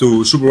whatever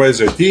to supervise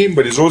their team,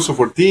 but it's also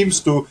for teams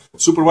to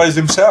supervise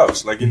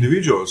themselves, like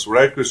individuals,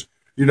 right? Because,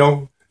 you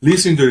know,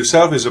 listening to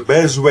yourself is the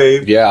best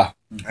way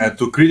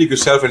to critique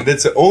yourself, and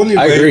that's the only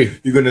way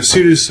you're going to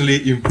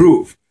seriously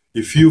improve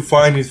if you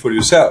find it for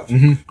yourself.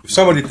 If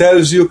somebody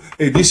tells you,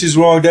 hey, this is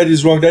wrong, that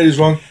is wrong, that is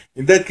wrong,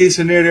 in that case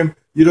scenario,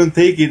 you don't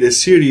take it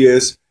as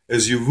serious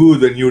as you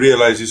would when you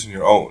realize this on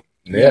your own.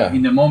 Yeah.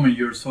 In the moment,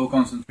 you're so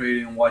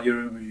concentrated on what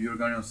you're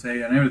going to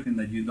say and everything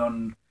that you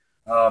don't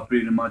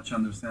pretty much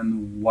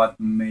understand what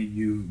made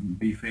you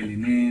be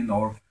failing in,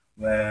 or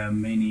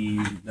many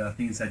the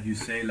things that you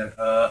say, like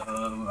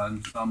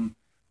and some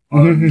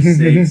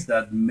mistakes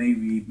that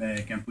maybe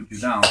can put you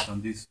down. So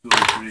this tool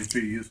is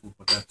pretty useful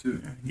for that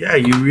too. Yeah,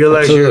 you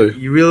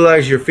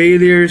realize your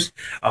failures.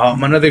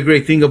 Another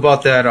great thing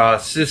about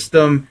that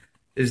system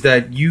is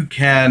that you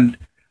can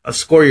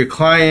score your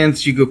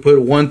clients. You could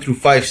put 1 through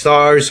 5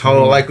 stars,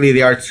 how likely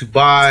they are to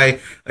buy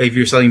if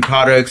you're selling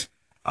products,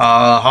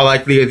 how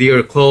likely are they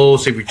to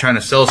close if you're trying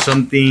to sell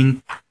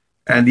something.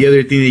 And the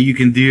other thing that you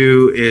can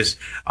do is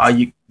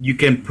you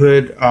can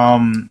put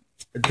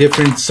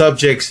different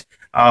subjects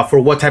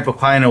for what type of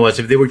client it was.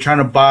 If they were trying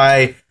to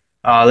buy,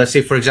 let's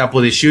say, for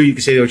example, the shoe, you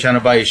could say they were trying to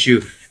buy a shoe.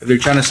 If they're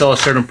trying to sell a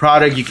certain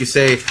product, you could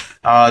say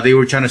they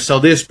were trying to sell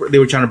this, they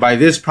were trying to buy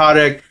this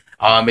product.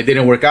 It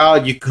didn't work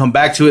out. You can come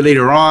back to it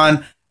later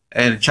on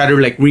and try to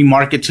like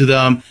remarket to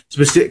them,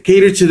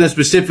 cater to them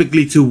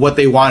specifically to what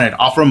they wanted,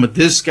 offer them a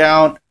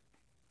discount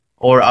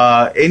or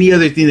any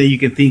other thing that you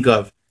can think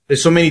of.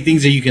 There's so many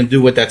things that you can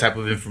do with that type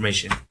of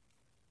information.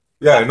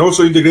 Yeah, and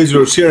also integrates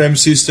your CRM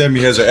system.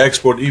 It has an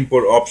export,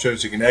 import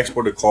options. You can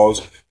export the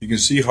calls. You can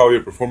see how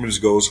your performance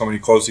goes, how many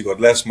calls you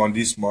got last month,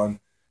 this month.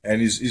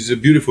 And it's a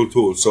beautiful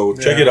tool. So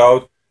check it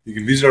out. You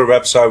can visit our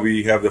website.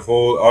 We have the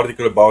whole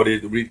article about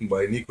it written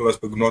by Nicolas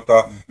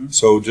Pagnotta.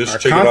 So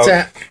just check it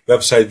out.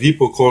 Website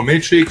Depot Call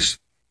Matrix.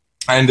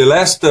 And the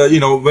last,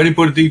 very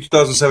important thing in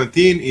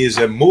 2017 is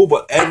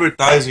mobile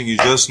advertising is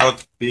just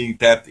not being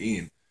tapped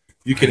in.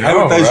 You can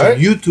advertise on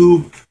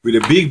YouTube with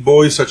the big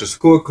boys such as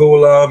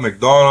Coca-Cola,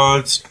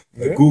 McDonald's,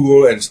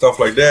 Google, and stuff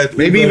like that.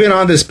 Maybe even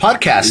on this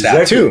podcast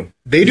app too.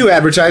 They do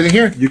advertising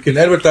here. You can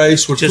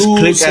advertise for Just 2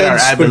 click cents at our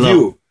per ad below.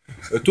 view.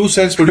 2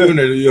 cents per view,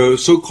 and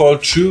so-called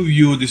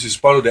TrueView. This is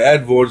part of the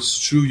AdWords.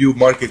 TrueView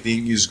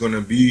marketing is going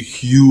to be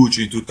huge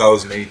in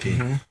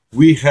 2018.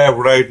 We have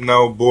right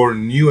now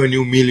born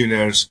new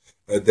millionaires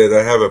that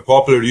have a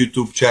popular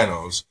YouTube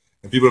channels,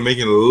 and people are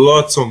making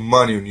lots of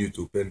money on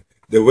YouTube. And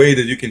the way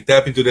that you can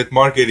tap into that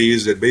market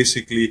is that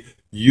basically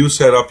you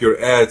set up your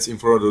ads in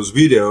front of those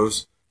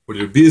videos for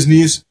your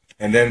business,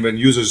 And then when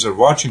users are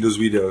watching those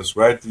videos,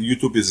 right,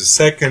 YouTube is the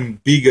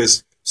second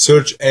biggest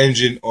search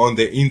engine on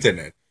the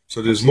internet.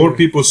 So there's more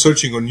people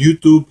searching on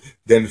YouTube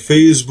than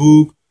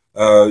Facebook,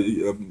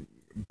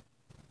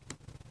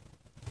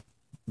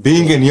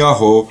 Bing and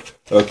Yahoo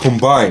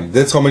combined.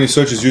 That's how many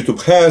searches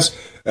YouTube has.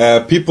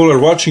 People are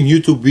watching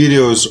YouTube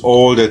videos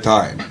all the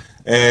time.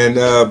 And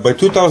by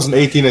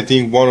 2018, I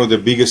think one of the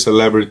biggest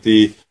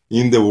celebrity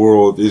in the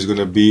world is going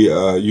to be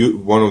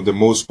one of the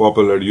most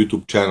popular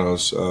YouTube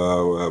channels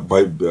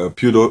by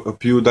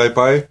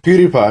PewDiePie.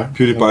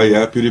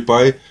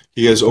 PewDiePie.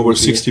 He has over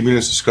 60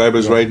 million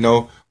subscribers right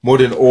now. More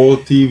than all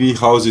TV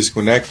houses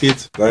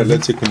connected. Right?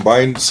 Let's say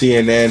combined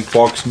CNN,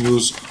 Fox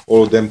News,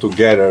 all of them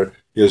together.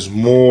 He has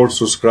more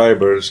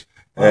subscribers.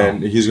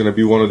 And he's going to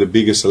be one of the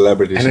biggest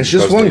celebrities. And it's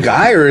just one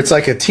guy, or it's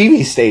like a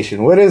TV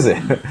station? What is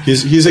it?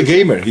 He's a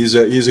gamer. He's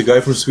a guy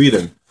from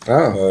Sweden.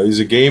 Oh.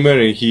 He's a gamer,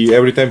 and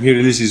every time he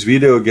releases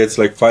video, gets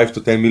like 5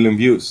 to 10 million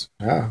views.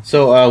 Oh.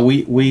 So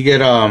we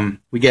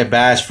get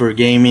bashed for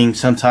gaming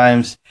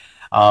sometimes.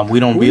 We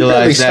don't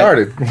realize that.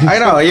 Started. I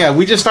know, yeah.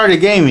 We just started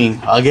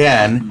gaming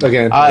again.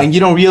 And you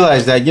don't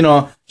realize that,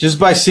 just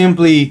by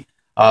simply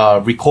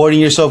recording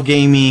yourself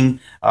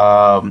gaming,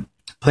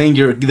 playing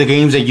the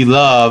games that you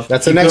love.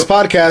 That's the next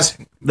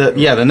podcast.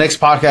 The next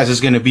podcast is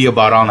going to be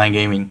about online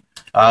gaming.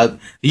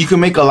 You can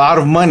make a lot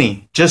of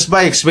money just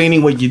by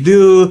explaining what you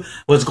do,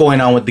 what's going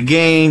on with the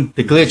game,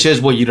 the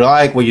glitches, what you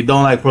like, what you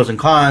don't like, pros and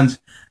cons,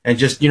 and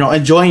just,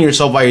 enjoying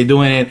yourself while you're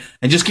doing it,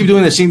 and just keep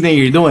doing the same thing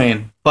you're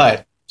doing,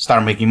 but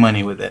start making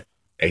money with it.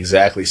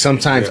 Exactly.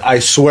 Sometimes I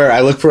swear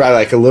I look for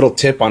like a little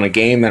tip on a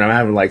game that I'm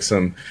having like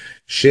some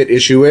shit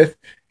issue with,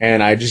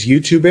 and I just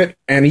YouTube it,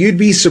 and you'd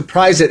be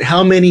surprised at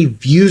how many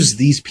views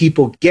these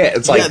people get.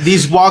 It's like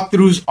these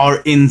walkthroughs are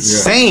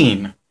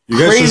insane. You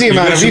guys Crazy should,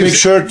 amount you guys of should views. make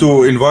sure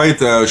to invite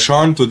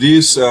Sean to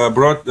this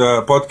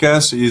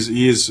podcast.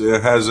 He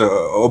has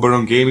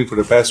Oberon Gaming for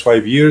the past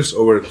 5 years,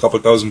 over a couple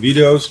thousand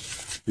videos.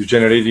 He's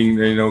generating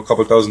a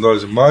couple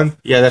 $1,000s a month.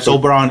 Yeah, that's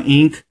Oberon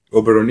Inc.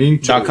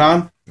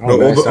 OberonInc.com. Oh, No,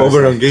 nice,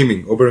 Oberon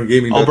Gaming. Oberon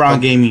Gaming.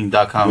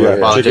 OberonGaming.com. Yeah,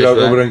 check it out,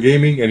 Oberon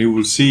Gaming, and you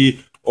will see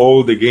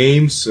all the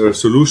games,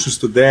 solutions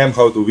to them,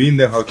 how to win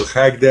them, how to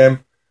hack them.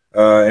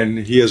 And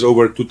he has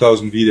over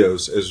 2,000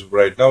 videos as of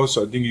right now.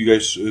 So I think you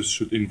guys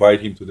should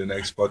invite him to the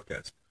next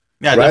podcast.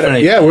 Yeah, Right.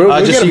 definitely. Yeah, we'll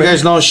just get so him you in.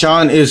 guys know,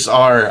 Sean is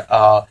our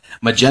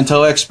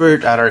Magento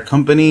expert at our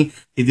company.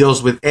 He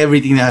deals with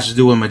everything that has to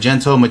do with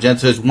Magento.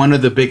 Magento is one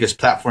of the biggest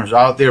platforms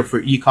out there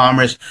for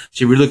e-commerce.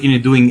 So if you're looking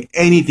at doing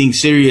anything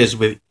serious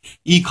with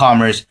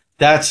e-commerce,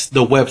 that's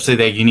the website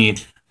that you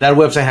need. That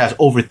website has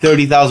over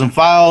 30,000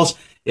 files.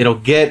 It'll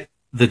get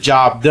the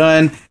job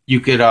done. You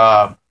can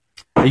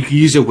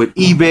use it with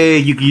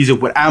eBay. You can use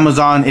it with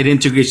Amazon. It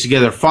integrates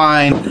together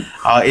fine.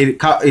 It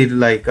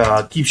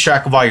keeps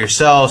track of all your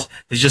sales.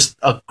 It's just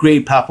a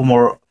great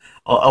platform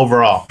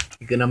overall.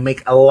 you're gonna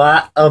make a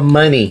lot of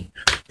money.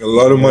 A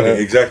lot of money,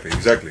 exactly.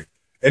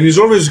 And it's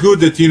always good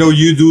that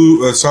you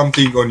do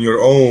something on your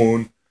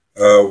own,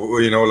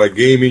 like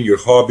gaming, your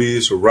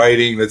hobbies, or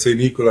writing. Let's say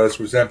Nicolas,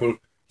 for example,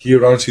 he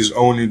runs his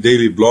own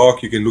daily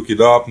blog. You can look it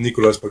up,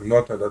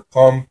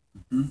 nicolaspagnota.com,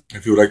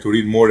 if you would like to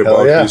read more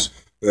about his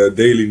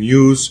daily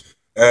news.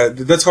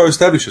 That's how you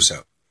establish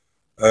yourself.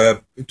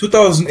 In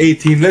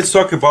 2018, let's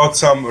talk about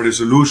some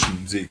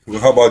resolutions, Zeke.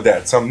 How about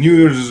that? Some New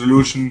Year's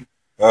resolution,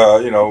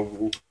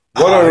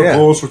 what are our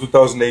goals for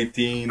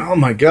 2018? Oh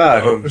my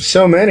God, there's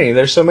so many.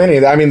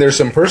 I mean, there's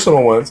some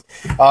personal ones.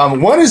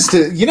 One is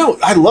to,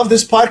 I love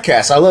this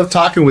podcast. I love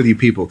talking with you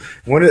people.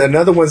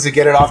 Another one's to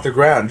get it off the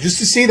ground, just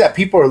to see that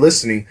people are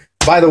listening.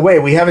 By the way,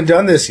 we haven't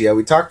done this yet.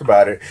 We talked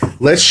about it.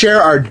 Let's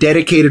share our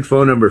dedicated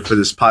phone number for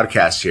this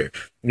podcast here.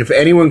 If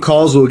anyone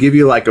calls, we'll give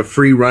you like a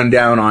free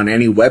rundown on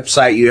any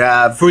website you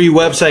have. Free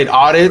website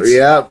audits.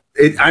 Yeah.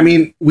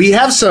 We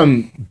have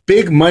some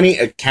big money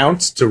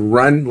accounts to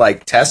run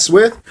like tests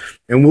with,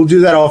 and we'll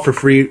do that all for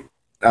free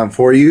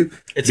for you.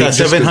 It's a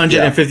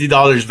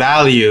 $750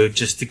 value,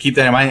 just to keep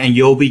that in mind, and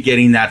you'll be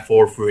getting that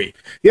for free.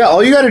 Yeah,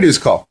 all you got to do is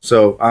call.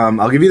 So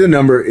I'll give you the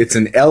number. It's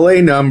an LA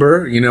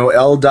number,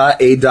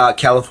 L.A.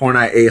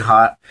 California A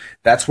hot.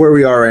 That's where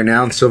we are right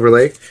now in Silver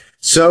Lake.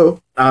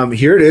 So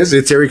here it is.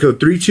 It's area code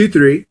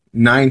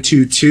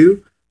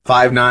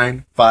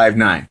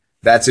 323-922-5959.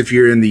 That's if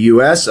you're in the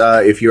U.S.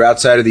 If you're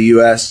outside of the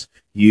U.S.,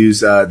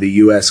 use the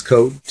U.S.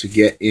 code to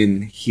get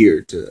in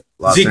here to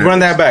Los Zeke, Angeles.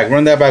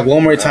 run that back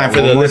one more time for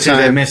one the more listeners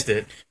that time. missed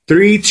it.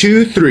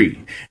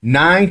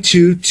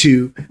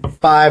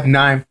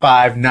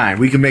 323-922-5959.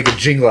 We can make a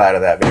jingle out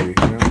of that, baby.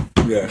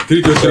 Yeah,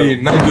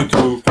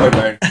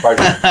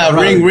 323-922-5959.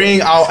 Ring,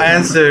 ring, I'll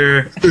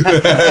answer.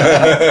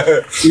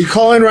 You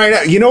call in right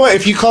now. You know what?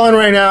 If you call in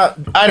right now,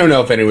 I don't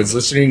know if anyone's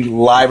listening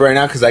live right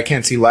now because I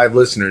can't see live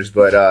listeners.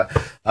 But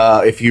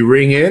if you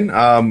ring in,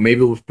 maybe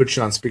we'll put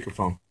you on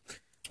speakerphone.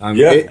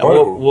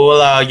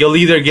 You'll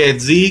either get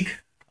Zeke,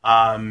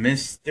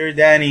 Mr.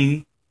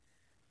 Danny,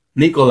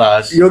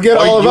 Nicolas. You'll get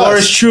or all of us.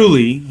 yours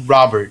truly,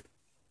 Robert.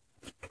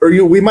 Or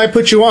we might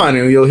put you on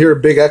and you'll hear a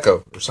big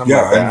echo or something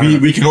like that.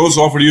 And we can also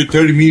offer you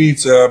 30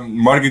 minutes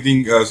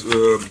marketing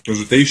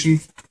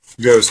consultation.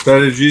 You have a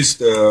strategist,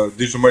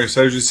 digital marketing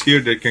strategist here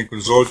that can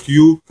consult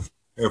you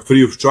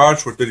free of charge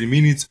for 30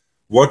 minutes.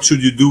 What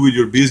should you do with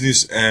your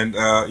business, and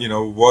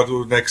what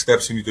are the next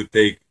steps you need to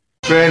take?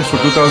 Trends for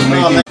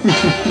 2018.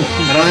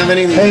 I don't have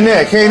anything.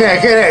 Hey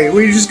Nick,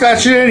 we just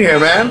got you in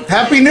here, man.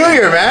 Happy New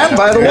Year, man.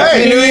 By the way,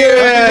 Happy New Year,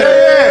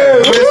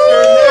 Mr.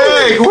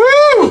 Nick.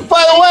 Woo!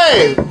 By the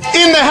way,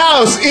 in the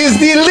house is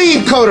the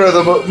lead coder of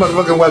the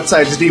motherfucking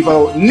website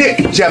Depot,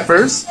 Nick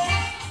Jeffers.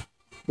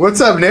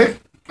 What's up, Nick?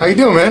 How you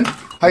doing, man?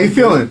 How you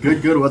feeling?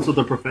 Good. What's with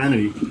the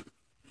profanity?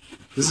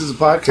 This is a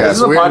podcast. This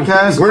is a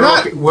podcast. We're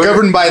not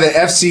governed by the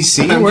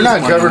FCC. We're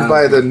not governed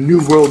by the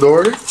New World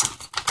Order.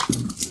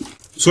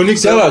 So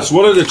Nick, tell us,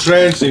 what are the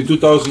trends in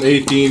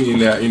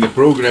 2018 in the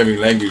programming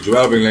language,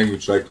 developing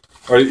language? Like,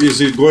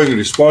 is it going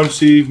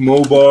responsive,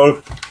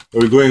 mobile?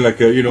 Are we going like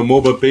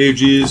mobile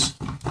pages?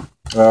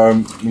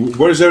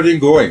 Where is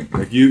everything going?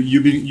 Like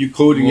you've been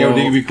coding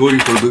everything. You've been coding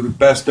for the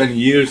past 10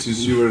 years since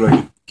you were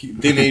like a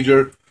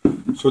teenager.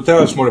 So tell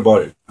us more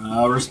about it.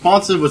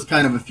 Responsive was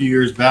kind of a few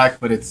years back,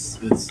 but it's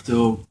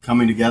still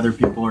coming together.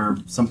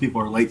 Some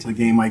people are late to the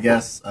game, I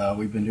guess.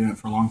 We've been doing it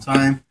for a long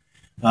time.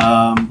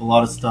 A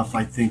lot of stuff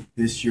I think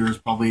this year is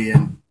probably,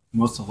 and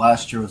most of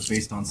last year was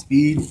based on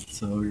speed.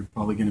 So you're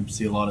probably going to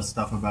see a lot of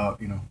stuff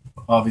about,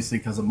 obviously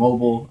because of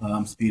mobile,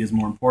 speed is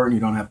more important.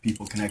 You don't have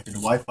people connected to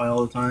Wi-Fi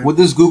all the time. What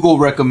does Google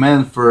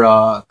recommend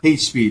for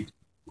page speed?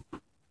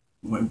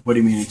 What do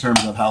you mean in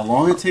terms of how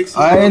long it takes?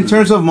 In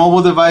terms of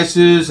mobile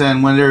devices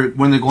and when they're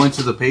going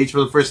to the page for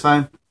the first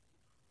time.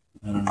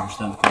 I don't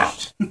understand the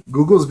question.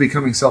 Google's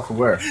becoming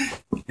self-aware.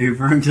 Are you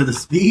referring to the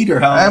speed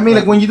or how? I mean,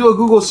 like when you do a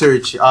Google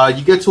search,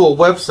 you get to a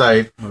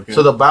website, Okay.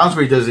 so the bounce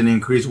rate doesn't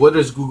increase. What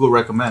does Google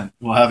recommend?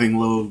 Well, having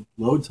low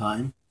load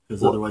time,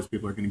 because otherwise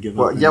people are going to give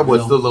up. Well,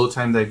 what's the load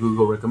time that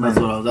Google recommends?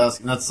 That's what I was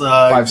asking. That's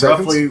 5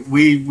 seconds? roughly.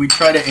 We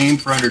try to aim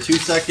for under 2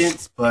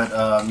 seconds, but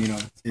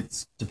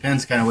it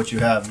depends kind of what you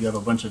have. You have a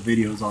bunch of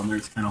videos on there.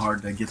 It's kind of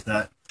hard to get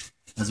that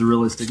as a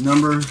realistic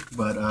number,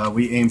 but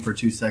we aim for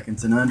 2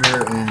 seconds and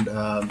under. And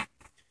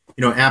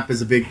AMP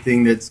is a big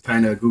thing that's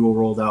kind of Google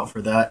rolled out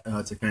for that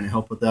to kind of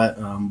help with that.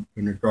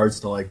 In regards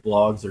to like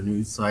blogs or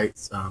news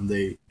sites,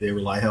 they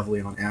rely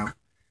heavily on AMP.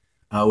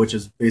 Which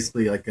is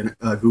basically like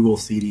a Google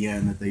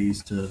CDN that they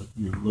use to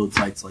load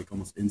sites like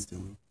almost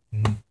instantly.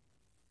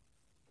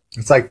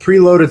 It's like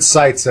preloaded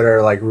sites that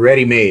are like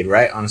ready-made,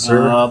 right, on a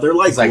server. They're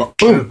like, it's like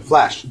boom,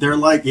 flash. They're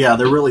like, they're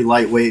really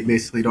lightweight.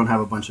 Basically, don't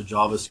have a bunch of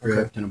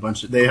JavaScript and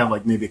they have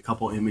like maybe a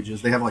couple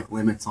images. They have like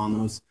limits on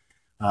those.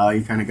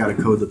 You kind of got to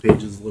code the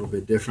pages a little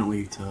bit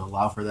differently to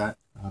allow for that.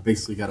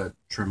 Basically, got to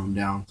trim them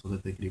down so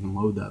that they could even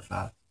load that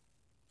fast.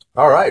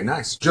 All right,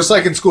 nice. Just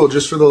like in school,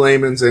 just for the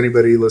layman's,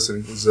 anybody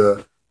listening, is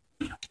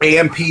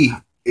AMP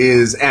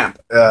is AMP.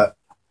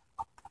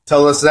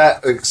 Tell us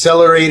that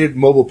accelerated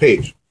mobile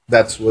page.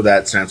 That's what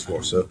that stands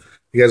for. So if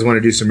you guys want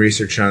to do some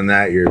research on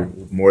that, you're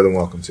more than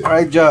welcome to. All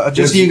right,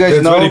 just so you guys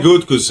That's know. very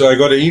good, because I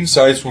got the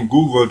insights from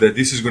Google that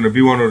this is going to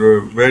be one of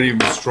the very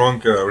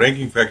strong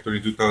ranking factor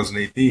in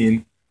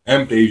 2018.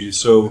 AMP pages.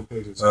 So,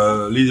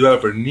 lead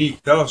developer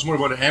Nick, tell us more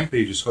about the AMP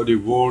pages, how they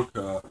work,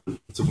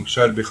 what's the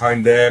functionality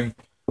behind them,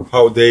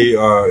 how they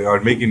are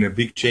making a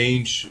big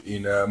change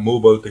in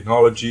mobile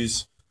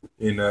technologies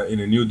in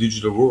a new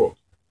digital world.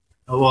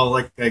 Oh, well,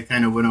 like I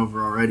kind of went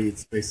over already,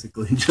 it's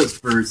basically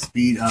just for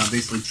speed,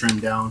 basically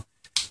trimmed down,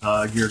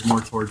 geared more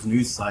towards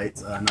news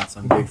sites, not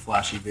some big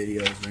flashy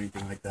videos or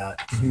anything like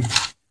that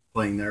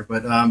playing there.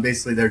 But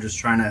basically, they're just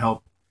trying to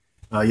help.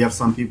 You have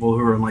some people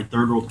who are in like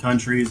third world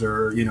countries,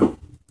 or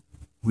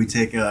we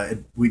take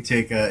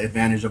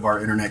advantage of our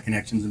internet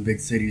connections in big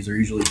cities are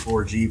usually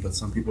 4G, but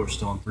some people are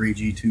still on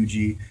 3G,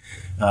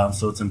 2G.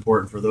 So it's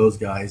important for those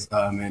guys.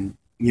 And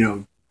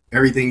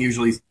everything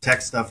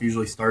tech stuff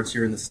usually starts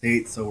here in the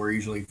States, so we're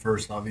usually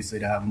first, obviously,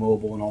 to have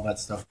mobile and all that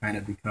stuff kind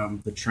of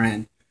become the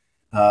trend.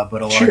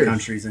 But a lot of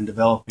countries and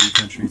developing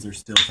countries are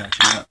still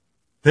catching up.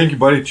 Thank you,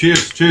 buddy.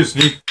 Cheers,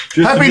 Nick.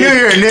 Cheers. Happy New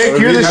Year, Nick.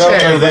 You're the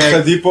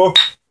chef. Depot,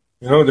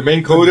 the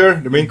main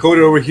coder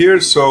over here.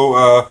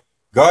 So,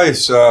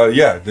 guys,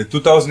 the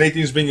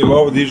 2018 is being a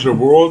lot of digital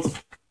world.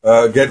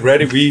 Get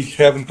ready. We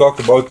haven't talked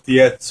about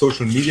yet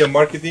social media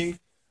marketing.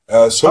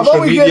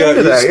 Social media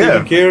is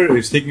taking care.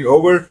 It's taking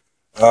over.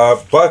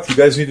 But you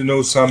guys need to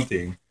know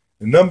something.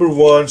 The number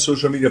one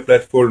social media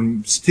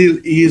platform still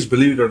is,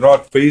 believe it or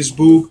not,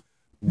 Facebook.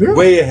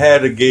 Way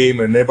ahead of the game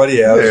and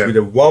everybody else with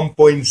a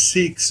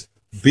 1.6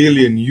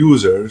 billion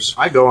users.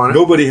 I go on it.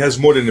 Nobody has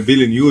more than 1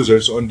 billion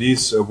users on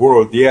this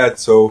world yet.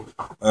 So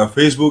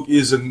Facebook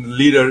is a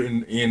leader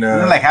in Isn't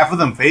like half of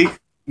them fake?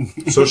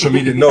 social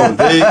media. No,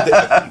 they,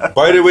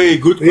 by the way,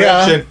 good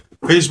question.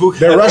 Facebook.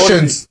 They're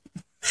Russians.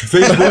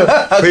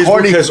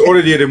 Facebook has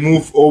already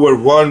removed over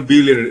 1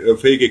 billion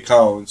fake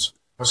accounts.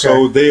 Okay.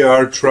 So they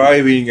are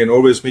thriving and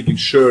always making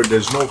sure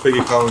there's no fake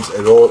accounts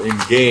at all in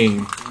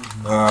game.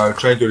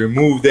 Trying to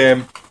remove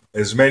them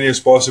as many as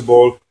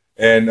possible.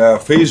 And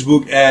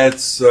Facebook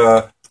ads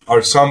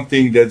are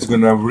something that's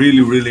going to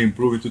really, really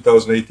improve in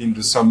 2018.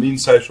 There's some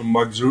insights from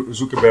Mark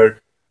Zuckerberg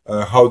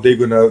how they're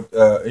going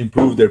to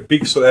improve their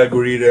pixel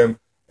algorithm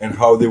and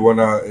how they want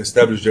to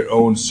establish their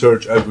own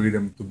search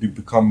algorithm to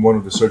become one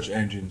of the search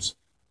engines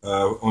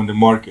on the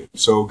market.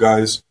 So,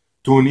 guys,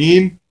 tune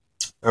in.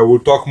 We'll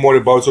talk more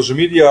about social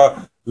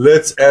media.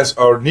 Let's ask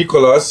our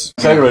Nicholas.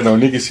 Excited right now.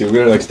 Nick is here.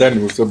 We're like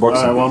standing. We're still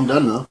boxing. All right, well, I'm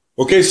done now.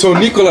 Okay, so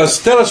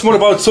Nicholas, tell us more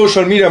about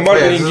social media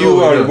marketing.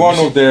 You are one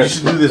of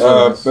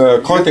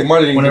the content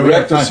marketing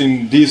directors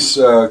in this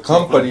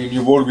company.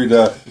 You work with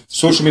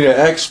social media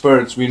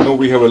experts. We know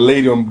we have a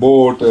lady on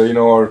board,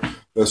 our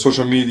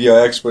social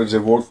media experts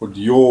that work for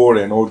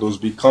Dior and all those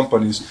big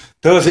companies.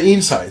 Tell us the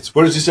insights.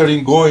 Where is this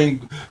everything going?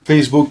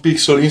 Facebook,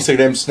 Pixel,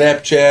 Instagram,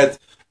 Snapchat.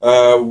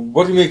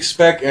 What do we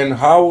expect, and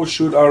how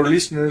should our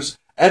listeners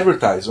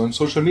advertise on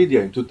social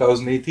media in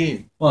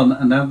 2018? Well,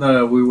 and now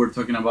that we were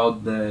talking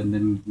about the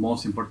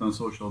most important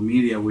social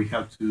media, we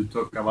have to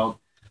talk about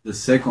the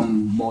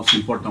second most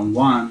important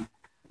one,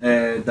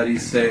 that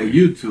is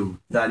YouTube.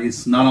 That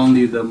is not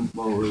only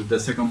the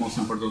second most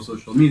important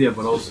social media,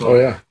 but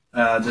also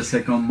the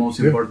second most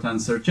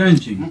important search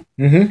engine.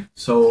 Mm-hmm.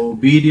 So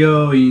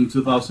video in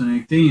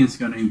 2018 is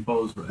going to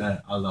impose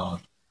a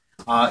lot.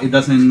 It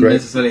doesn't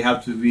necessarily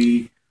have to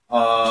be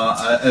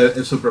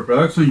a super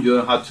production. You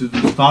don't have to do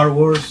Star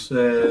Wars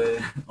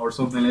or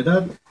something like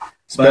that.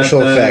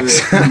 Special effects.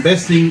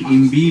 Investing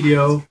in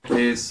video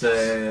is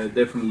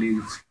definitely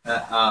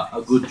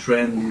a good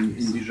trend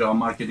in digital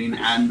marketing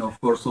and,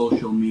 of course,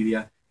 social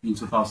media in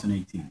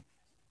 2018.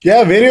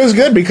 Yeah, video is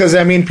good because,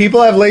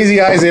 people have lazy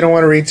eyes. They don't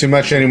want to read too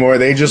much anymore.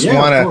 They just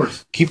want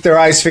to keep their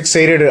eyes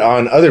fixated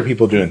on other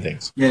people doing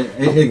things. Yeah,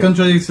 it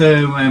contradicts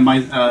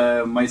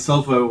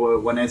myself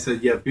when I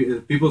said,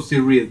 people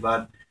still read,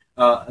 but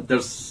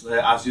there's,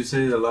 as you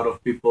said, a lot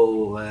of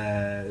people,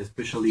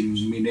 especially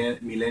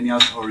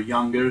millennials or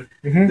younger,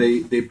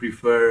 they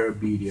prefer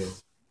video.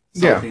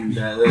 Something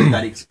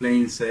that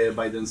explains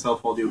by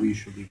themselves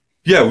audio-visually.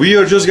 Yeah, we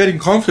are just getting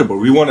comfortable.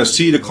 We want to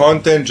see the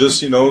content,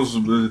 just, sit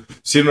on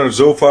the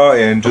sofa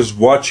and just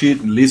watch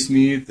it and listen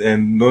it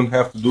and don't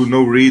have to do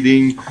no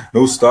reading,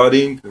 no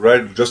studying,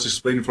 right? Just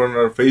explain in front of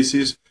our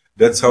faces.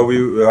 That's how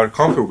we are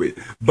comfortable with.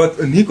 But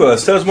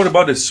Nicholas, tell us more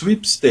about the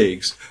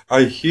sweepstakes.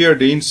 I hear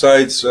the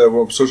insights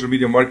of social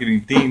media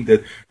marketing team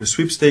that the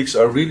sweepstakes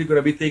are really going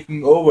to be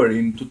taking over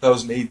in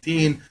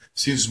 2018,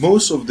 since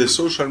most of the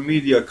social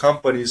media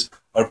companies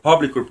are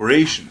public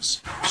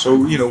corporations. So,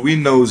 we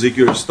know, Zeke,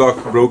 you're a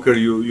stockbroker.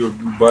 You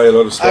buy a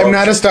lot of stocks. I'm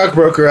not a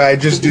stockbroker. I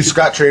just do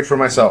Scott trade for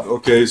myself.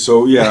 Okay,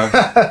 so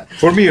yeah.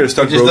 For me, you're a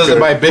stockbroker. He just doesn't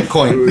buy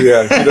Bitcoin.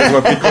 Yeah, he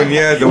doesn't buy Bitcoin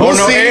yet.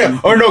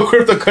 Or no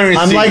cryptocurrency.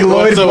 I'm like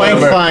Lloyd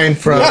Blankfein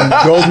from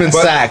Goldman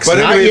Sachs. But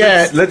Not anyway,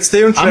 yet. let's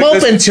stay on track. I'm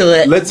open to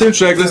it. Let's stay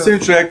on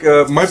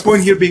track. My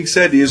point here being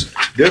said is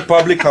they're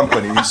public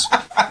companies.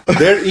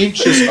 Their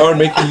interests are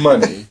making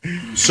money.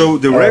 So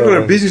the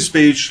regular business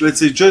page, let's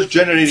say just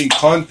generating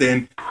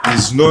content,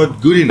 is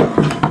not good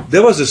enough.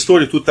 There was a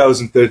story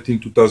 2013,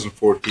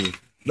 2014.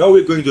 Now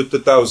we're going to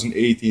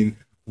 2018.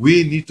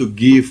 We need to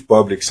give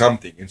public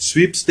something. And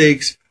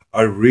sweepstakes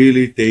are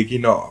really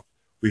taking off.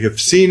 We have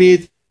seen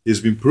it. It's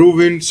been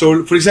proven.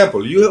 So, for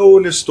example, you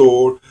own a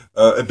store,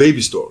 a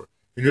baby store,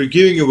 and you're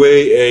giving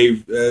away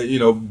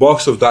a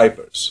box of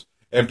diapers.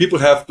 And people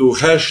have to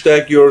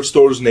hashtag your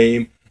store's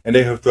name, and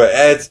they have to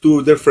add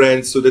to their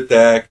friends to the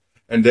tag.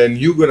 And then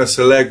you're going to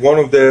select one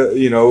of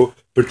the,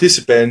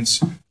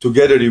 participants to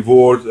get a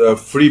reward, a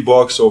free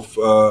box of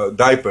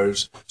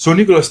diapers. So,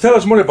 Nicholas, tell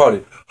us more about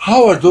it.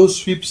 How are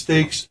those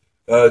sweepstakes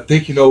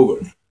taking over?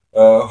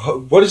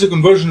 What is the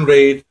conversion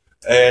rate?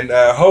 And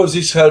how is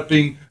this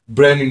helping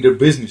branding their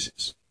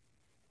businesses?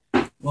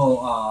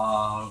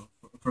 Well,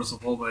 first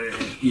of all,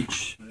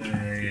 each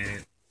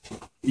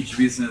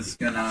business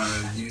gonna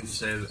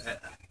use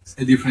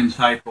a different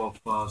type of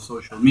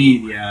social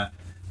media.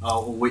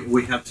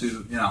 We have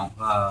to,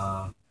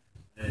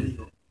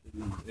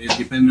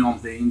 depending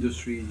on the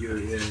industry you're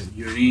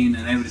in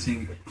and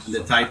everything, and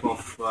the type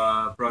of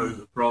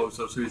products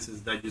or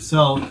services that you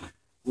sell.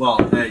 Well,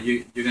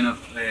 you're gonna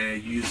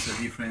use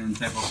a different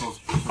type of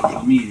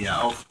social media.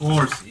 Of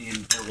course,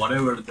 in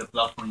whatever the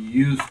platform you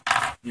use,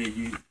 you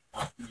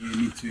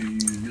need to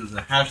use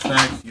the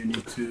hashtags. You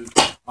need to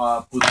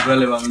put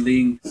relevant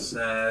links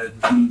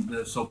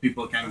so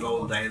people can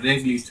go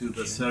directly to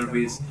the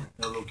service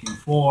they're looking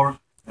for.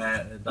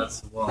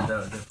 That's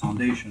the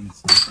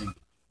foundations, I think.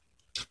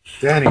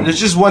 Danny. There's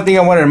just one thing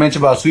I wanted to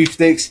mention about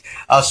sweepstakes.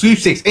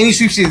 Any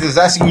sweepstakes that's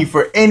asking you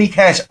for any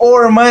cash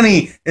or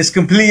money is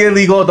completely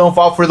illegal. Don't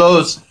fall for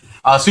those.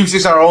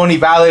 Sweepstakes are only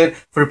valid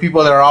for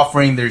people that are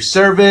offering their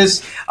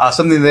service,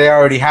 something they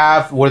already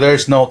have, where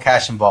there's no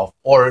cash involved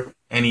or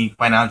any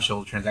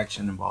financial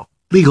transaction involved.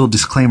 Legal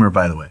disclaimer,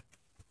 by the way.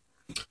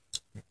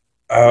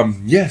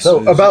 Yes.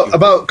 So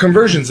about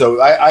conversions, though,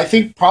 I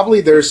think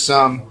probably there's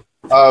some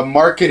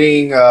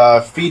marketing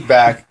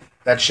feedback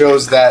that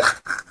shows that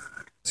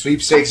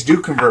sweepstakes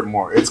do convert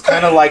more. It's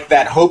kind of like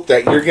that hope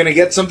that you're going to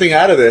get something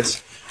out of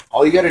this.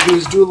 All you got to do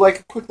is do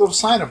like a quick little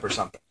sign up or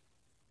something.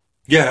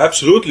 Yeah,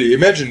 absolutely.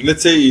 Imagine,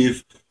 let's say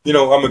if,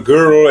 I'm a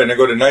girl and I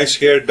got a nice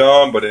hair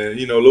done, but a,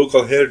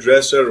 local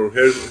hairdresser or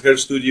hair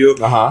studio,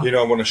 I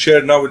want to share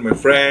it now with my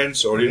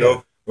friends, or,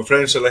 My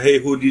friends are like, hey,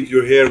 who did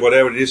your hair,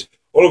 whatever it is.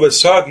 All of a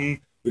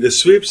sudden, with a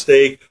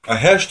sweepstake, I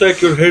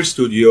hashtag your hair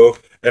studio,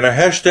 and I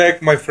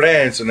hashtag my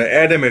friends, and I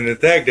add them and I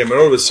tag them, and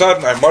all of a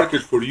sudden, I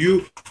market for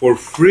you for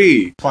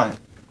free. Fine.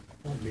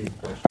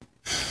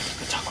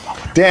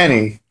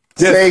 Danny,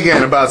 say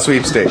again about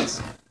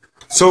sweepstakes.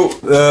 So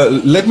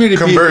let me repeat.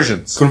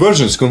 Conversions.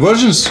 Conversions.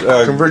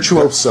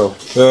 Convertuoso.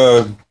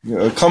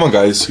 Come on,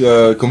 guys.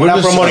 We're not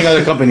Conversions. promoting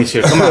other companies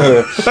here. Come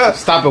on.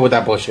 Stop it with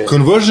that bullshit.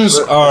 Conversions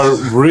are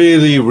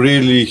really,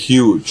 really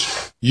huge.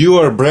 You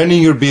are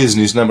branding your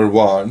business, number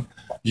one.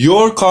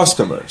 Your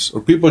customers, or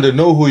people that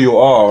know who you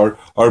are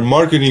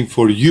marketing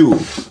for you.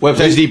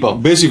 Website Depot.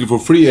 Basically for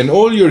free. And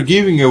all you're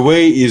giving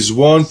away is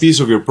one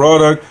piece of your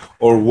product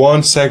or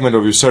one segment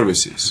of your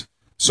services.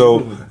 So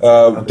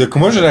the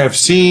conversion I have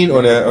seen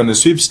on the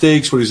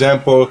sweepstakes, for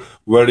example,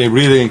 were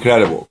really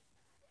incredible.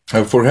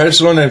 For hair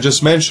salon, I've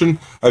just mentioned,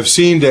 I've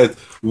seen that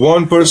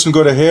one person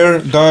got a hair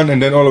done,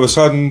 and then all of a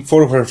sudden,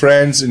 4 of her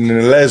friends in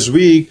the last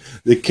week,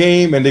 they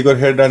came and they got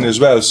hair done as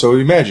well. So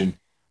imagine,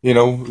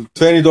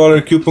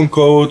 $20 coupon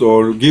code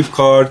or gift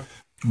card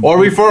Or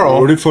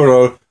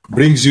referral.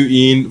 brings you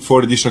in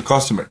for additional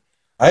customer.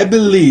 I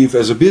believe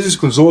as a business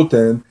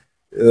consultant,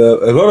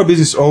 a lot of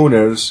business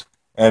owners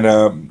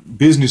and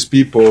business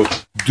people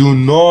do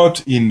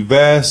not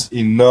invest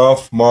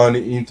enough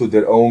money into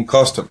their own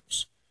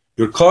customers.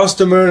 Your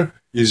customer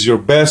is your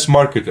best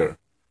marketer,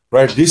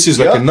 right? This is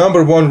like a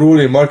number one rule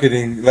in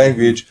marketing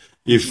language.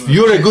 If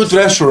you're a good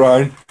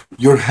restaurant,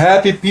 your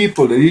happy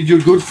people that eat your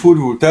good food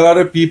will tell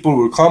other people,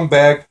 will come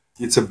back.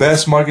 It's the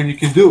best marketing you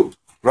can do,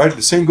 right?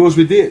 The same goes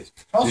with this.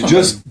 It's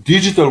just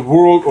digital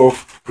world of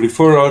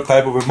referral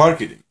type of a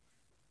marketing.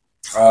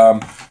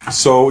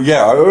 So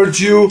yeah, I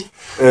urge you,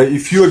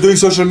 if you are doing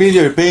social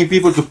media, you're paying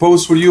people to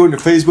post for you on the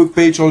Facebook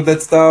page, all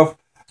that stuff,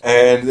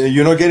 and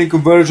you're not getting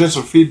conversions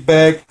or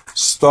feedback,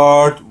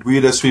 start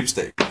with a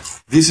sweepstake.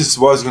 This is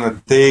what's going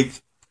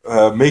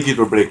to make it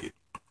or break it.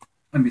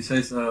 And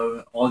besides,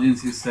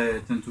 audiences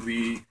tend to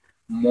be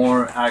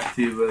more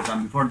active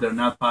than before. They're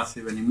not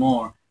passive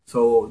anymore.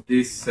 So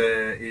this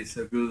is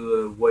a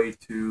good way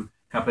to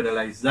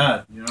capitalize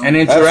that, And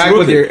interact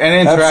with your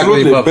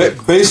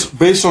public.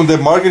 Based on the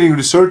marketing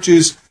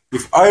researches,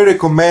 if I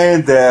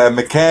recommend a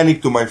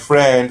mechanic to my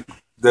friend,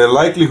 the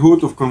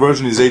likelihood of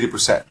conversion is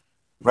 80%.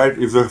 Right?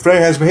 If the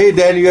friend has me, hey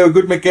Dan, you have a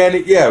good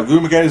mechanic? Yeah,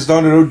 good mechanic is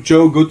down the road,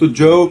 Joe, go to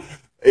Joe.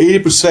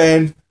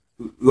 80%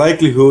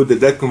 likelihood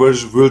that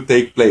conversion will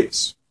take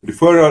place.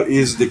 Referral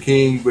is the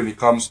king when it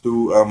comes to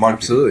marketing.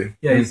 Absolutely.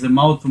 Yeah, it's the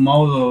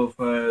mouth-to-mouth of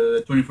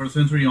the 21st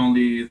century.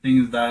 Only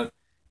things that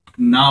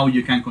now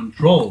you can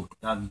control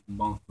that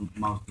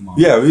mouth-to-mouth.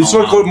 Yeah, it's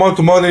not called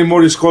mouth-to-mouth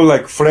anymore. It's called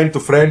like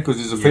friend-to-friend because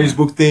it's a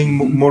Facebook thing,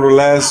 more or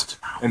less.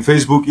 And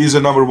Facebook is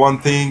a number one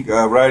thing,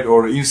 right?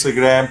 Or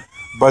Instagram.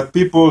 But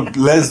people,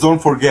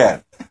 don't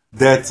forget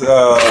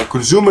that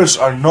consumers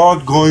are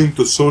not going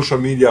to social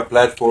media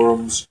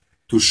platforms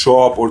to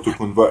shop or to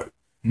convert.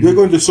 They're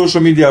going to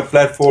social media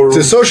platforms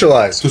To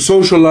socialize.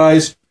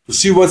 to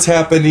see what's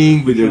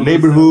happening with their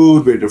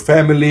neighborhood, with their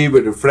family,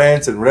 with their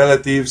friends and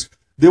relatives.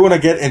 They want to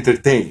get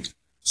entertained.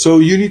 So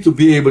you need to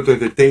be able to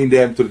entertain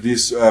them through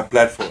these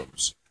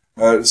platforms.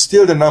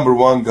 Still the number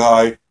one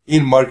guy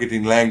in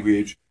marketing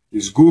language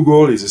is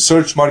Google, is a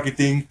search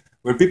marketing.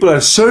 When people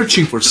are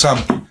searching for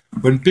something,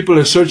 when people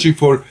are searching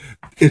for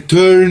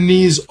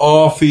attorney's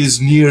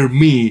office near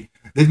me,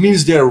 that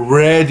means they're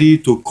ready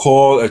to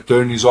call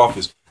attorney's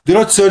office. They're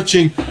not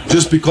searching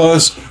just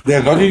because they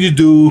have nothing to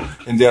do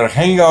and they're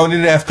hanging out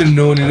in the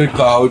afternoon in the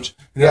couch.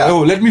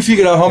 Oh, let me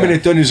figure out how many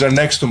attorneys are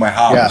next to my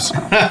house.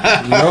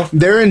 Yeah.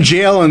 They're in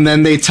jail and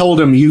then they told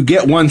them you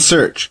get one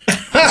search.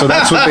 So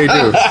that's what they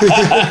do.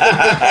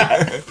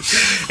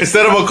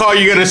 Instead of a call,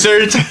 you get a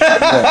search.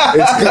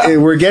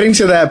 We're getting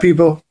to that,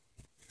 people.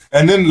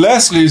 And then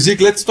lastly,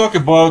 Zeke, let's talk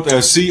about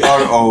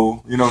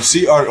CRO.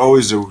 CRO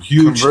is a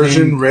huge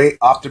Conversion rate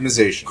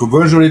optimization.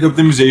 Conversion rate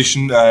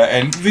optimization.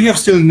 And we have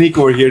still Nick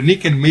over here.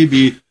 Nick can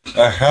maybe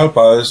help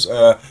us.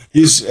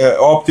 He's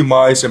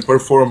optimized and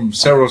performed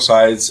several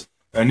sites.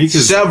 Nick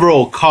has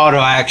Several call to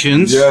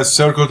actions. Yes,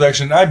 several call to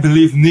action. I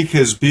believe Nick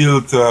has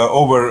built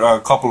over a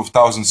couple of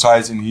thousand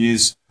sites in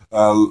his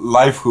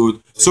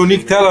livelihood. So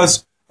Nick, tell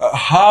us,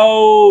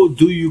 how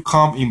do you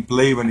come in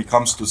play when it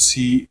comes to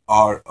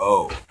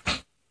CRO?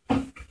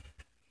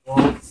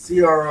 Well,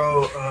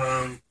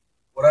 CRO,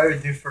 what I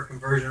would do for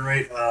conversion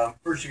rate,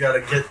 first you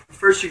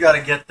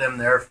gotta get them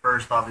there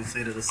first,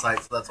 obviously, to the site.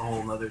 So that's a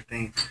whole other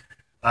thing.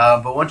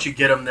 But once you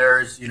get them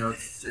there,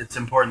 it's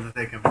important that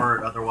they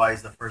convert.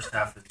 Otherwise, the first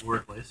half is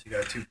worthless. You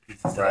got 2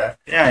 pieces to that.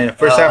 Yeah.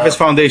 First half is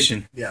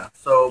foundation. Yeah.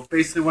 So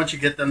basically, once you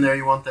get them there,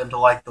 you want them to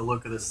like the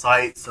look of the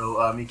site.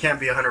 So you can't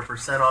be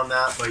 100% on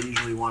that, but you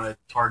usually want to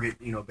target,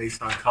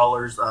 based on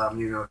colors. If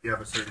you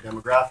have a certain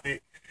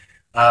demographic.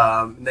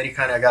 And then you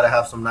kind of got to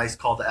have some nice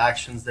call to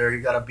actions there. You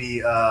got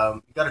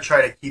to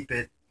try to keep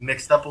it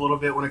mixed up a little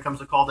bit when it comes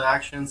to call to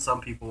action. Some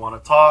people want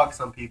to talk,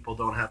 some people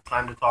don't have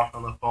time to talk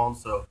on the phone,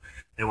 so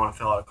they want to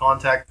fill out a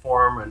contact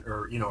form,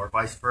 or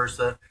vice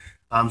versa.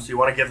 So you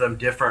want to give them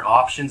different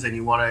options, and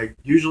you want to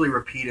usually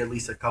repeat at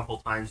least a couple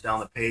times down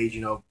the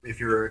page. If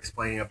you're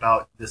explaining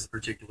about this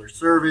particular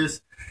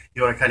service,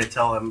 you want to kind of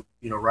tell them,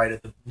 right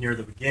at near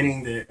the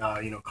beginning that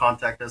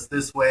contact us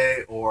this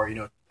way, or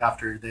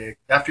after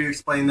you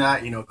explain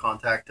that,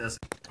 contact us.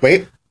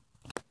 Wait.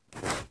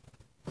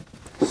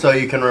 So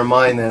you can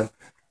remind them.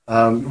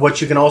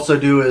 What you can also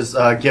do is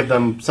give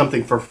them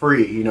something for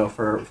free,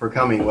 for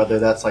coming, whether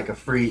that's like a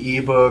free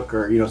ebook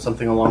or,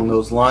 something along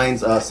those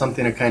lines,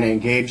 something to kind of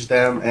engage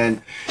them.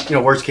 And,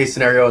 worst case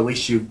scenario, at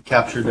least you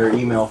capture their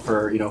email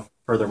for,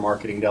 further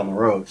marketing down the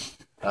road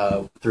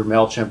through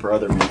MailChimp or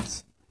other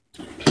means.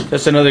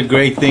 That's another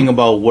great thing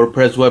about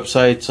WordPress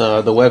websites.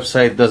 The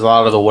website does a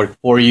lot of the work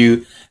for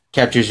you,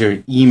 captures your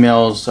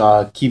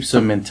emails, keeps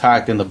them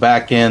intact in the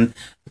back end.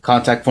 The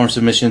contact form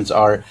submissions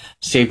are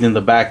saved in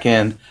the back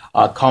end.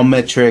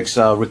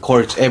 Callmetrics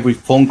records every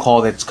phone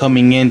call that's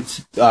coming in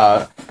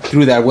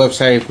through that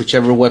website,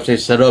 whichever website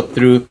is set up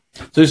through.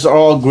 So these are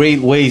all great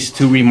ways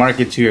to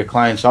remarket to your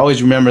clients. So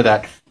always remember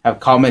that. Have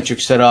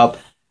Callmetrics set up,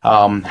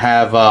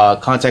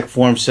 have contact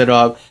forms set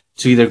up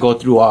to either go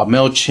through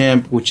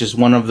MailChimp, which is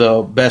one of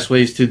the best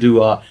ways to do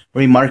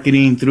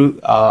remarketing through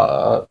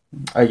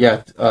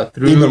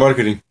through Email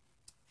marketing.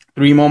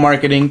 Through email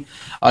marketing.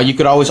 You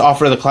could always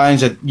offer the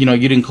clients that, you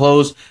didn't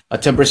close a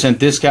 10%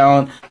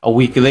 discount a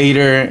week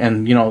later.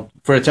 And,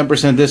 for a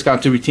 10%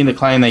 discount to retain the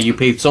client that you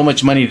paid so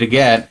much money to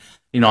get,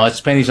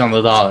 it's pennies on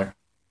the dollar.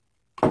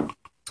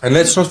 And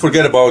let's not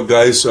forget about,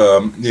 guys,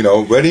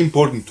 very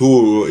important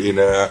tool in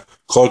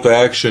call to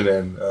action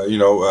and,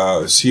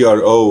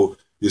 CRO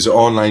is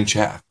online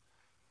chat.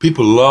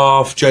 People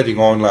love chatting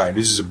online.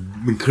 This is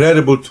an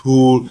incredible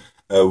tool.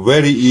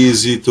 Very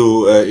easy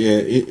to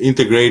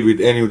integrate with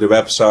any of the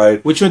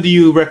website. Which one do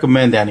you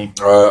recommend, Danny?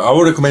 I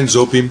would recommend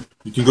Zopim.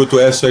 You can go to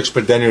SEO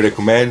Expert Danny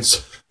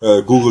Recommends.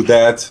 Google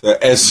that.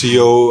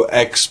 SEO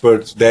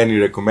Expert Danny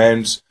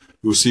Recommends.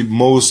 You'll see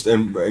most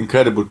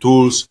incredible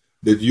tools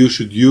that you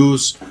should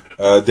use.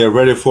 They're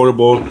very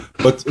affordable.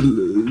 But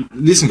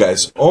listen,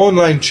 guys,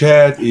 online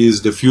chat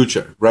is the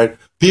future, right?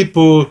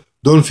 People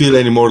don't feel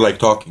anymore like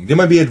talking. They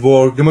might be at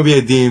work. They might be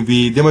at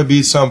DMV. They might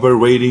be somewhere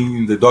waiting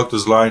in the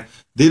doctor's line.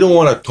 They don't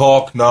want to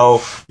talk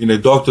now in a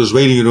doctor's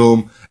waiting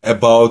room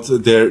about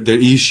their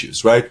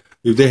issues, right?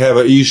 If they have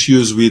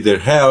issues with their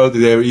health,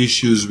 they have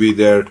issues with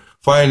their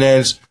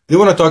finance, they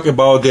want to talk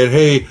about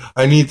hey,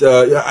 I need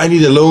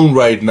a loan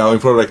right now in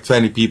front of like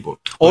 20 people.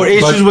 Or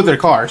issues with their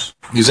cars.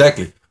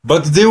 Exactly.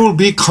 But they will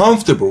be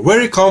comfortable,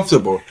 very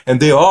comfortable, and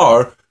they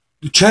are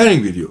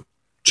chatting with you.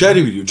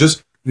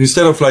 Just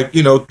instead of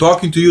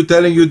talking to you,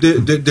 telling you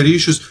their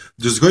issues,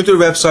 just going to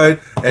the website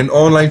and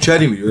online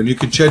chatting with you, and you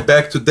can chat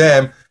back to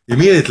them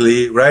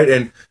immediately, right?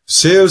 And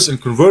sales and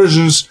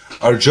conversions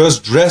are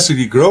just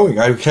drastically growing.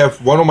 I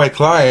have one of my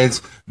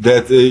clients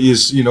that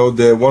is,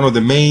 one of the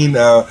main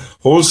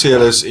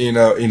wholesalers in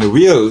the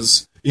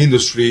wheels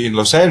industry in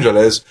Los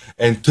Angeles,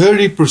 and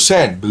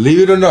 30%, believe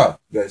it or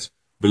not, guys,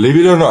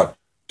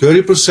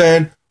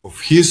 30%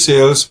 of his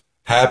sales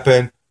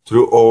happen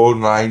through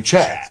online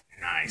chat.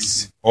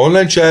 Nice.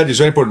 Online chat is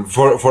very important.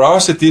 For our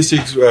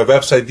statistics,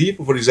 Website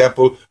Depot, for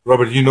example,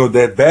 Robert,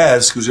 that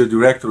Bask, who's the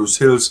director of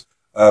sales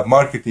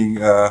marketing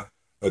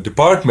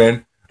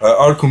department,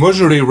 our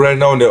conversion rate right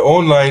now in the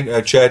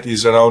online chat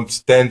is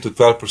around 10 to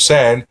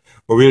 12%,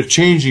 but we are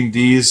changing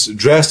these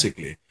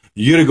drastically. A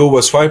year ago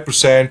was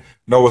 5%,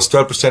 now was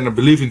 12%. I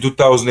believe in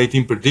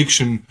 2018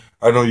 prediction,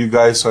 I know you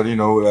guys are,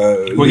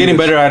 we're getting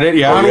better at it,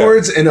 yeah.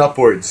 Onwards and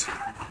upwards.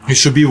 It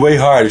should be way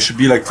higher. It should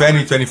be like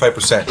 20,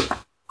 25%.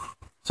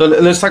 So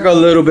let's talk a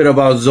little bit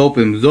about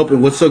Zopim.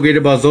 What's so great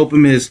about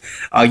Zopim is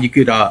you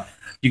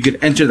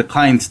could enter the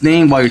client's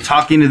name while you're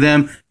talking to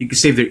them. You can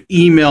save their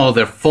email,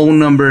 their phone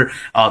number.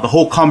 The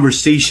whole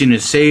conversation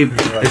is saved.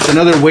 Right. It's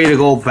another way to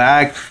go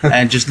back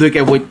and just look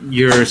at what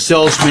your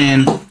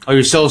salesman or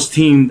your sales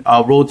team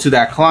wrote to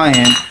that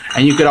client,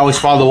 and you could always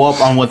follow up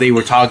on what they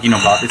were talking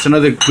about. It's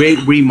another great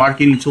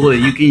remarketing tool that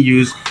you can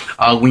use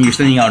when you're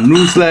sending out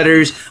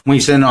newsletters, when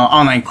you send out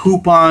online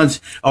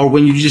coupons, or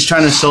when you're just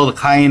trying to sell the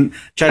client,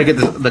 try to get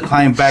the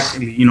client back,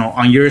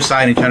 on your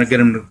side and trying to get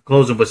them to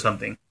close them with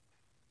something.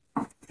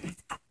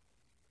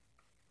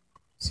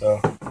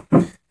 So,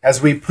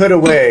 as we put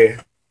away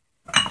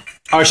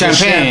our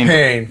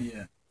champagne.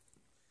 Yeah.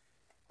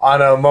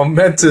 On a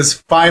momentous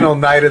final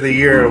night of the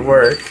year at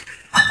work,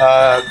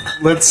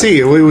 let's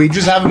see. We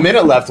just have a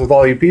minute left with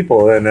all you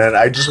people, and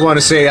I just want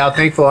to say how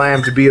thankful I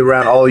am to be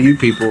around all you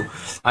people.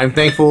 I'm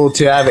thankful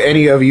to have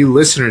any of you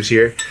listeners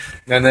here.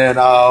 And then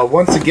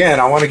once again,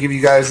 I want to give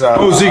you guys.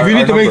 Zeke, we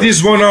need to make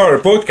this 1 hour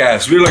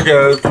podcast. We're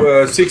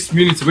like 6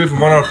 minutes away from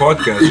 1 hour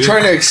podcast. You're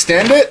trying to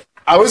extend it?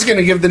 I was going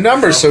to give the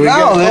number so we get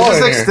No, let's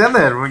just extend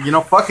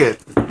it. Fuck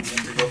it.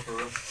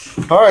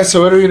 All right,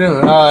 so what are we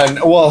doing?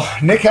 Well,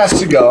 Nick has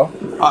to go.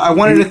 I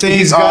wanted to thank.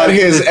 He's got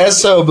his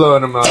SO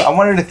blowing him up. I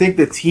wanted to thank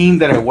the team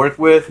that I work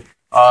with.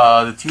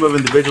 The team of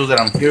individuals that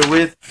I'm here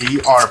with,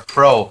 they are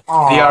pro.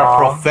 They are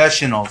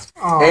professionals.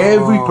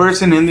 Every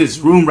person in this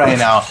room right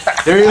now,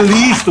 they're at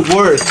least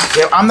worth,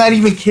 I'm not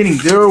even kidding,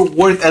 they're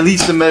worth at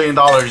least $1 million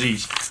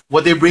each.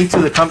 What they bring to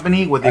the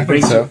company, what they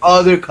bring to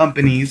other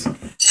companies,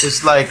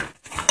 it's like,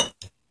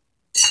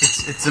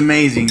 it's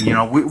amazing. You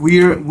know,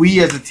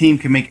 we as a team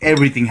can make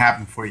everything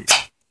happen for you.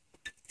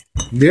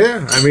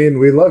 Yeah, I mean,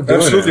 we love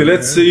doing Absolutely. it.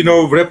 Let's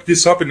wrap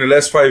this up in the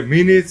last 5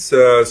 minutes.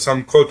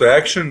 Some call to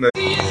action.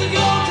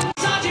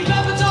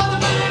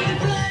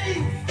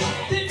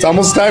 It's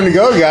almost time to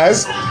go,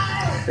 guys.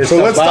 So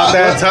let's About talk.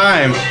 that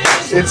time.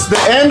 It's the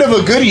end of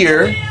a good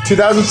year,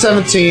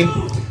 2017.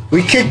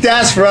 We kicked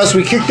ass for us.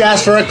 We kicked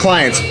ass for our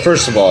clients,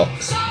 first of all,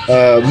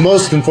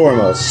 most and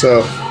foremost.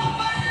 So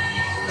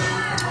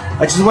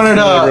I just wanted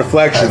to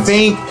reflections.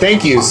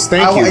 Thank yous.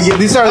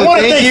 These are I the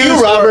want to thank thank you,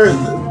 yous. Robert.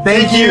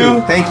 Thank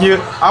you.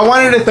 I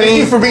wanted to Thank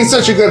you for being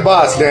such a good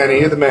boss, Danny.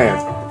 You're the man.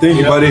 Thank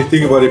you, buddy.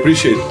 Thank you, buddy.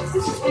 Appreciate it.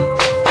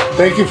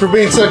 Thank you for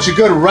being such a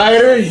good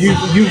writer.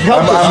 You've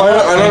helped us.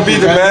 I might not be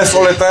the best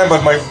all the time,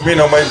 but my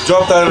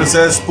job title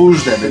says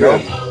push them.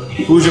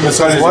 Push them as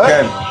hard as you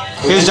can.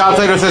 His job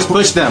title says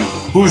push them.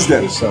 Push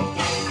them, son.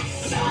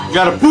 You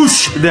gotta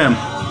push them.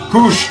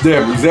 Push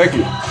them,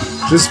 exactly.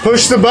 Just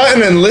push the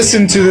button and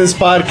listen to this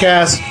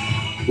podcast.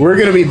 We're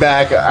gonna be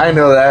back. I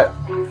know that.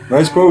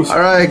 Nice post. All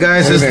right,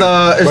 guys, it's the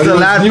But it was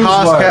last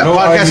Newswire, no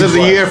podcast of the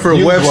iNewswire. year for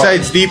Newswire.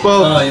 Websites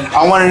Depot. yeah.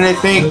 I wanted to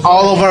thank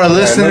all of our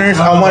listeners.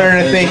 I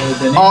wanted to thank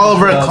all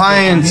of our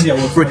clients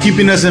for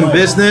keeping us in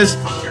business.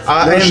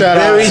 I am shout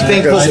very outs,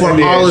 thankful because for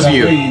all of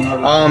you.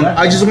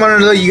 I just wanted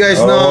to let you guys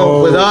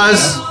know with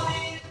us.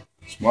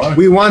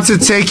 We want to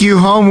take you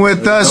home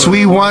with us.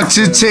 We want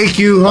to take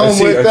you home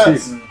with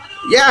us.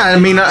 Yeah, I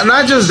mean,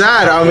 not just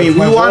that. I mean,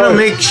 we want to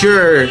make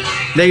sure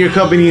that your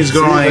company is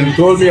When growing. you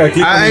told me, I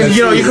keep And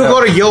you know, you could go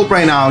to Yelp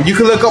right now. You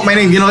could look up my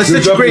name. You know, it's Good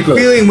such a job, great Nicholas.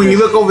 feeling when you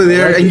look over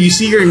there and you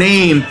see your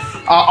name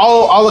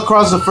all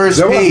across the first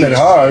That wasn't page. that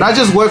hard. Not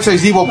just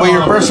Websites Depot, but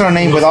your personal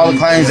name with all the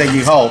clients that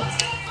you help.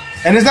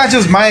 And it's not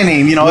just my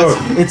name. You know,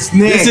 it's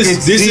Nick. This is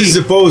Zeke,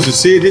 the pose. You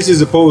see, this is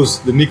the pose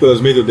that Nicholas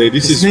made today.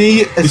 This is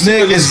Nick, it's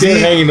Nick, it's still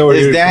Zeke, hanging over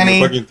it's here.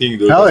 Danny. Fucking thing,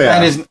 dude. Hell yeah.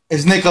 and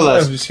it's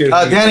Nicholas. I'm scared.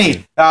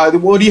 Danny,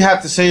 what do you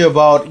have to say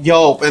about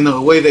Yelp and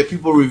the way that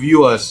people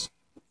review us?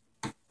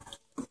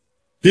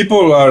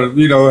 People are,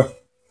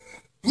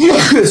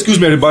 excuse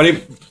me,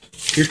 everybody.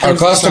 Our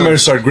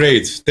customers are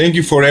great. Thank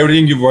you for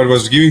everything you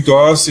was giving to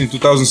us in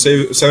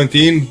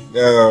 2017,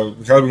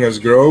 helping us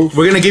grow.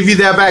 We're gonna give you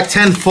that back For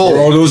tenfold.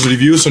 all those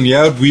reviews on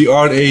Yelp, we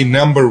are a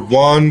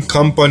 #1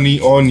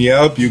 company on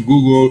Yelp. You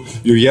Google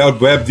your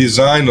Yelp web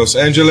design Los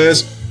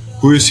Angeles.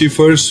 Who you see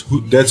first,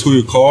 that's who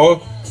you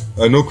call.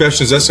 No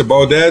questions asked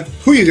about that.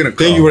 Who are you gonna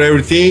call? Thank you for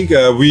everything.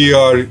 We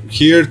are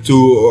here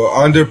to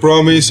under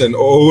promise and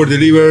over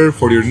deliver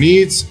for your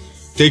needs.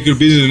 Take your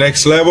business to the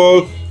next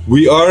level.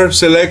 We are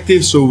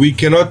selective, so we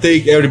cannot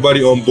take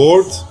everybody on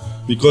board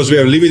because we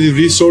have limited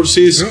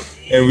resources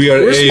and we are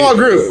We're a small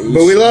group,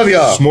 but we love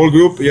y'all. Small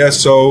group, yes.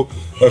 So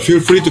feel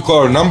free to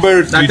call our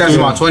number. Not that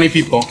small, 20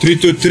 people.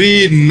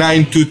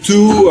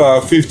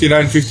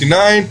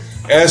 323-922-5959.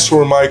 As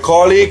for my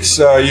colleagues,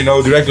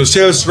 Director of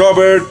Sales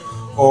Robert,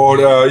 or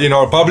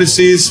our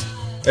publicist.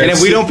 And if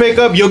we don't pick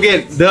up, you'll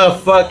get the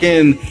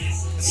fucking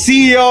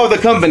CEO of the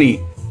company,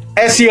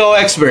 SEO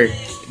expert,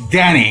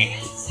 Danny.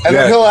 And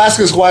then he'll ask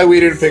us why we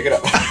didn't pick it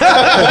up.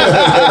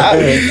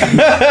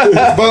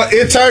 But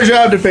it's our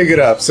job to pick it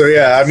up. So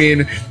yeah, I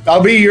mean,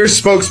 I'll be your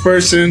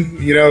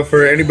spokesperson,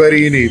 for anybody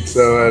you need.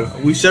 So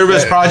We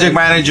service project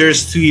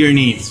managers to your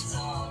needs.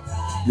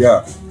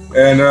 Yeah.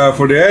 And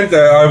for the end,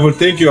 I will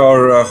thank you,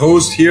 our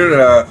host here,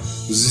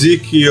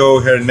 Ezekiel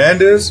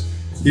Hernandez.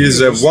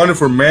 He's a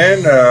wonderful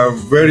man,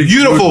 very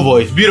Beautiful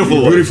voice, beautiful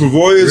voice. beautiful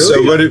voice,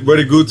 Really? very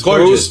very good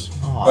Gorgeous. host.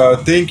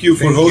 Thank you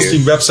for Thank hosting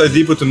you. Website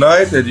Depot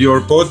tonight at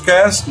your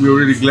podcast. We're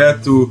really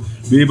glad to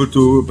be able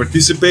to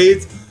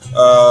participate.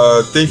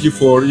 Thank you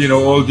for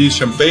all this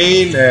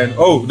champagne and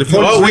the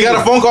phone. Oh, we got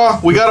a phone call.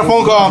 We got a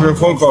phone We call. have a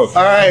phone call.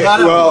 all right,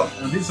 well,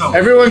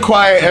 everyone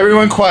quiet.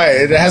 Everyone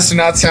quiet. It has to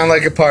not sound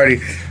like a party.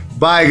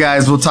 Bye,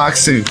 guys. We'll talk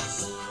soon.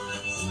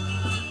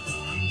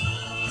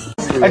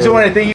 I just want to thank you.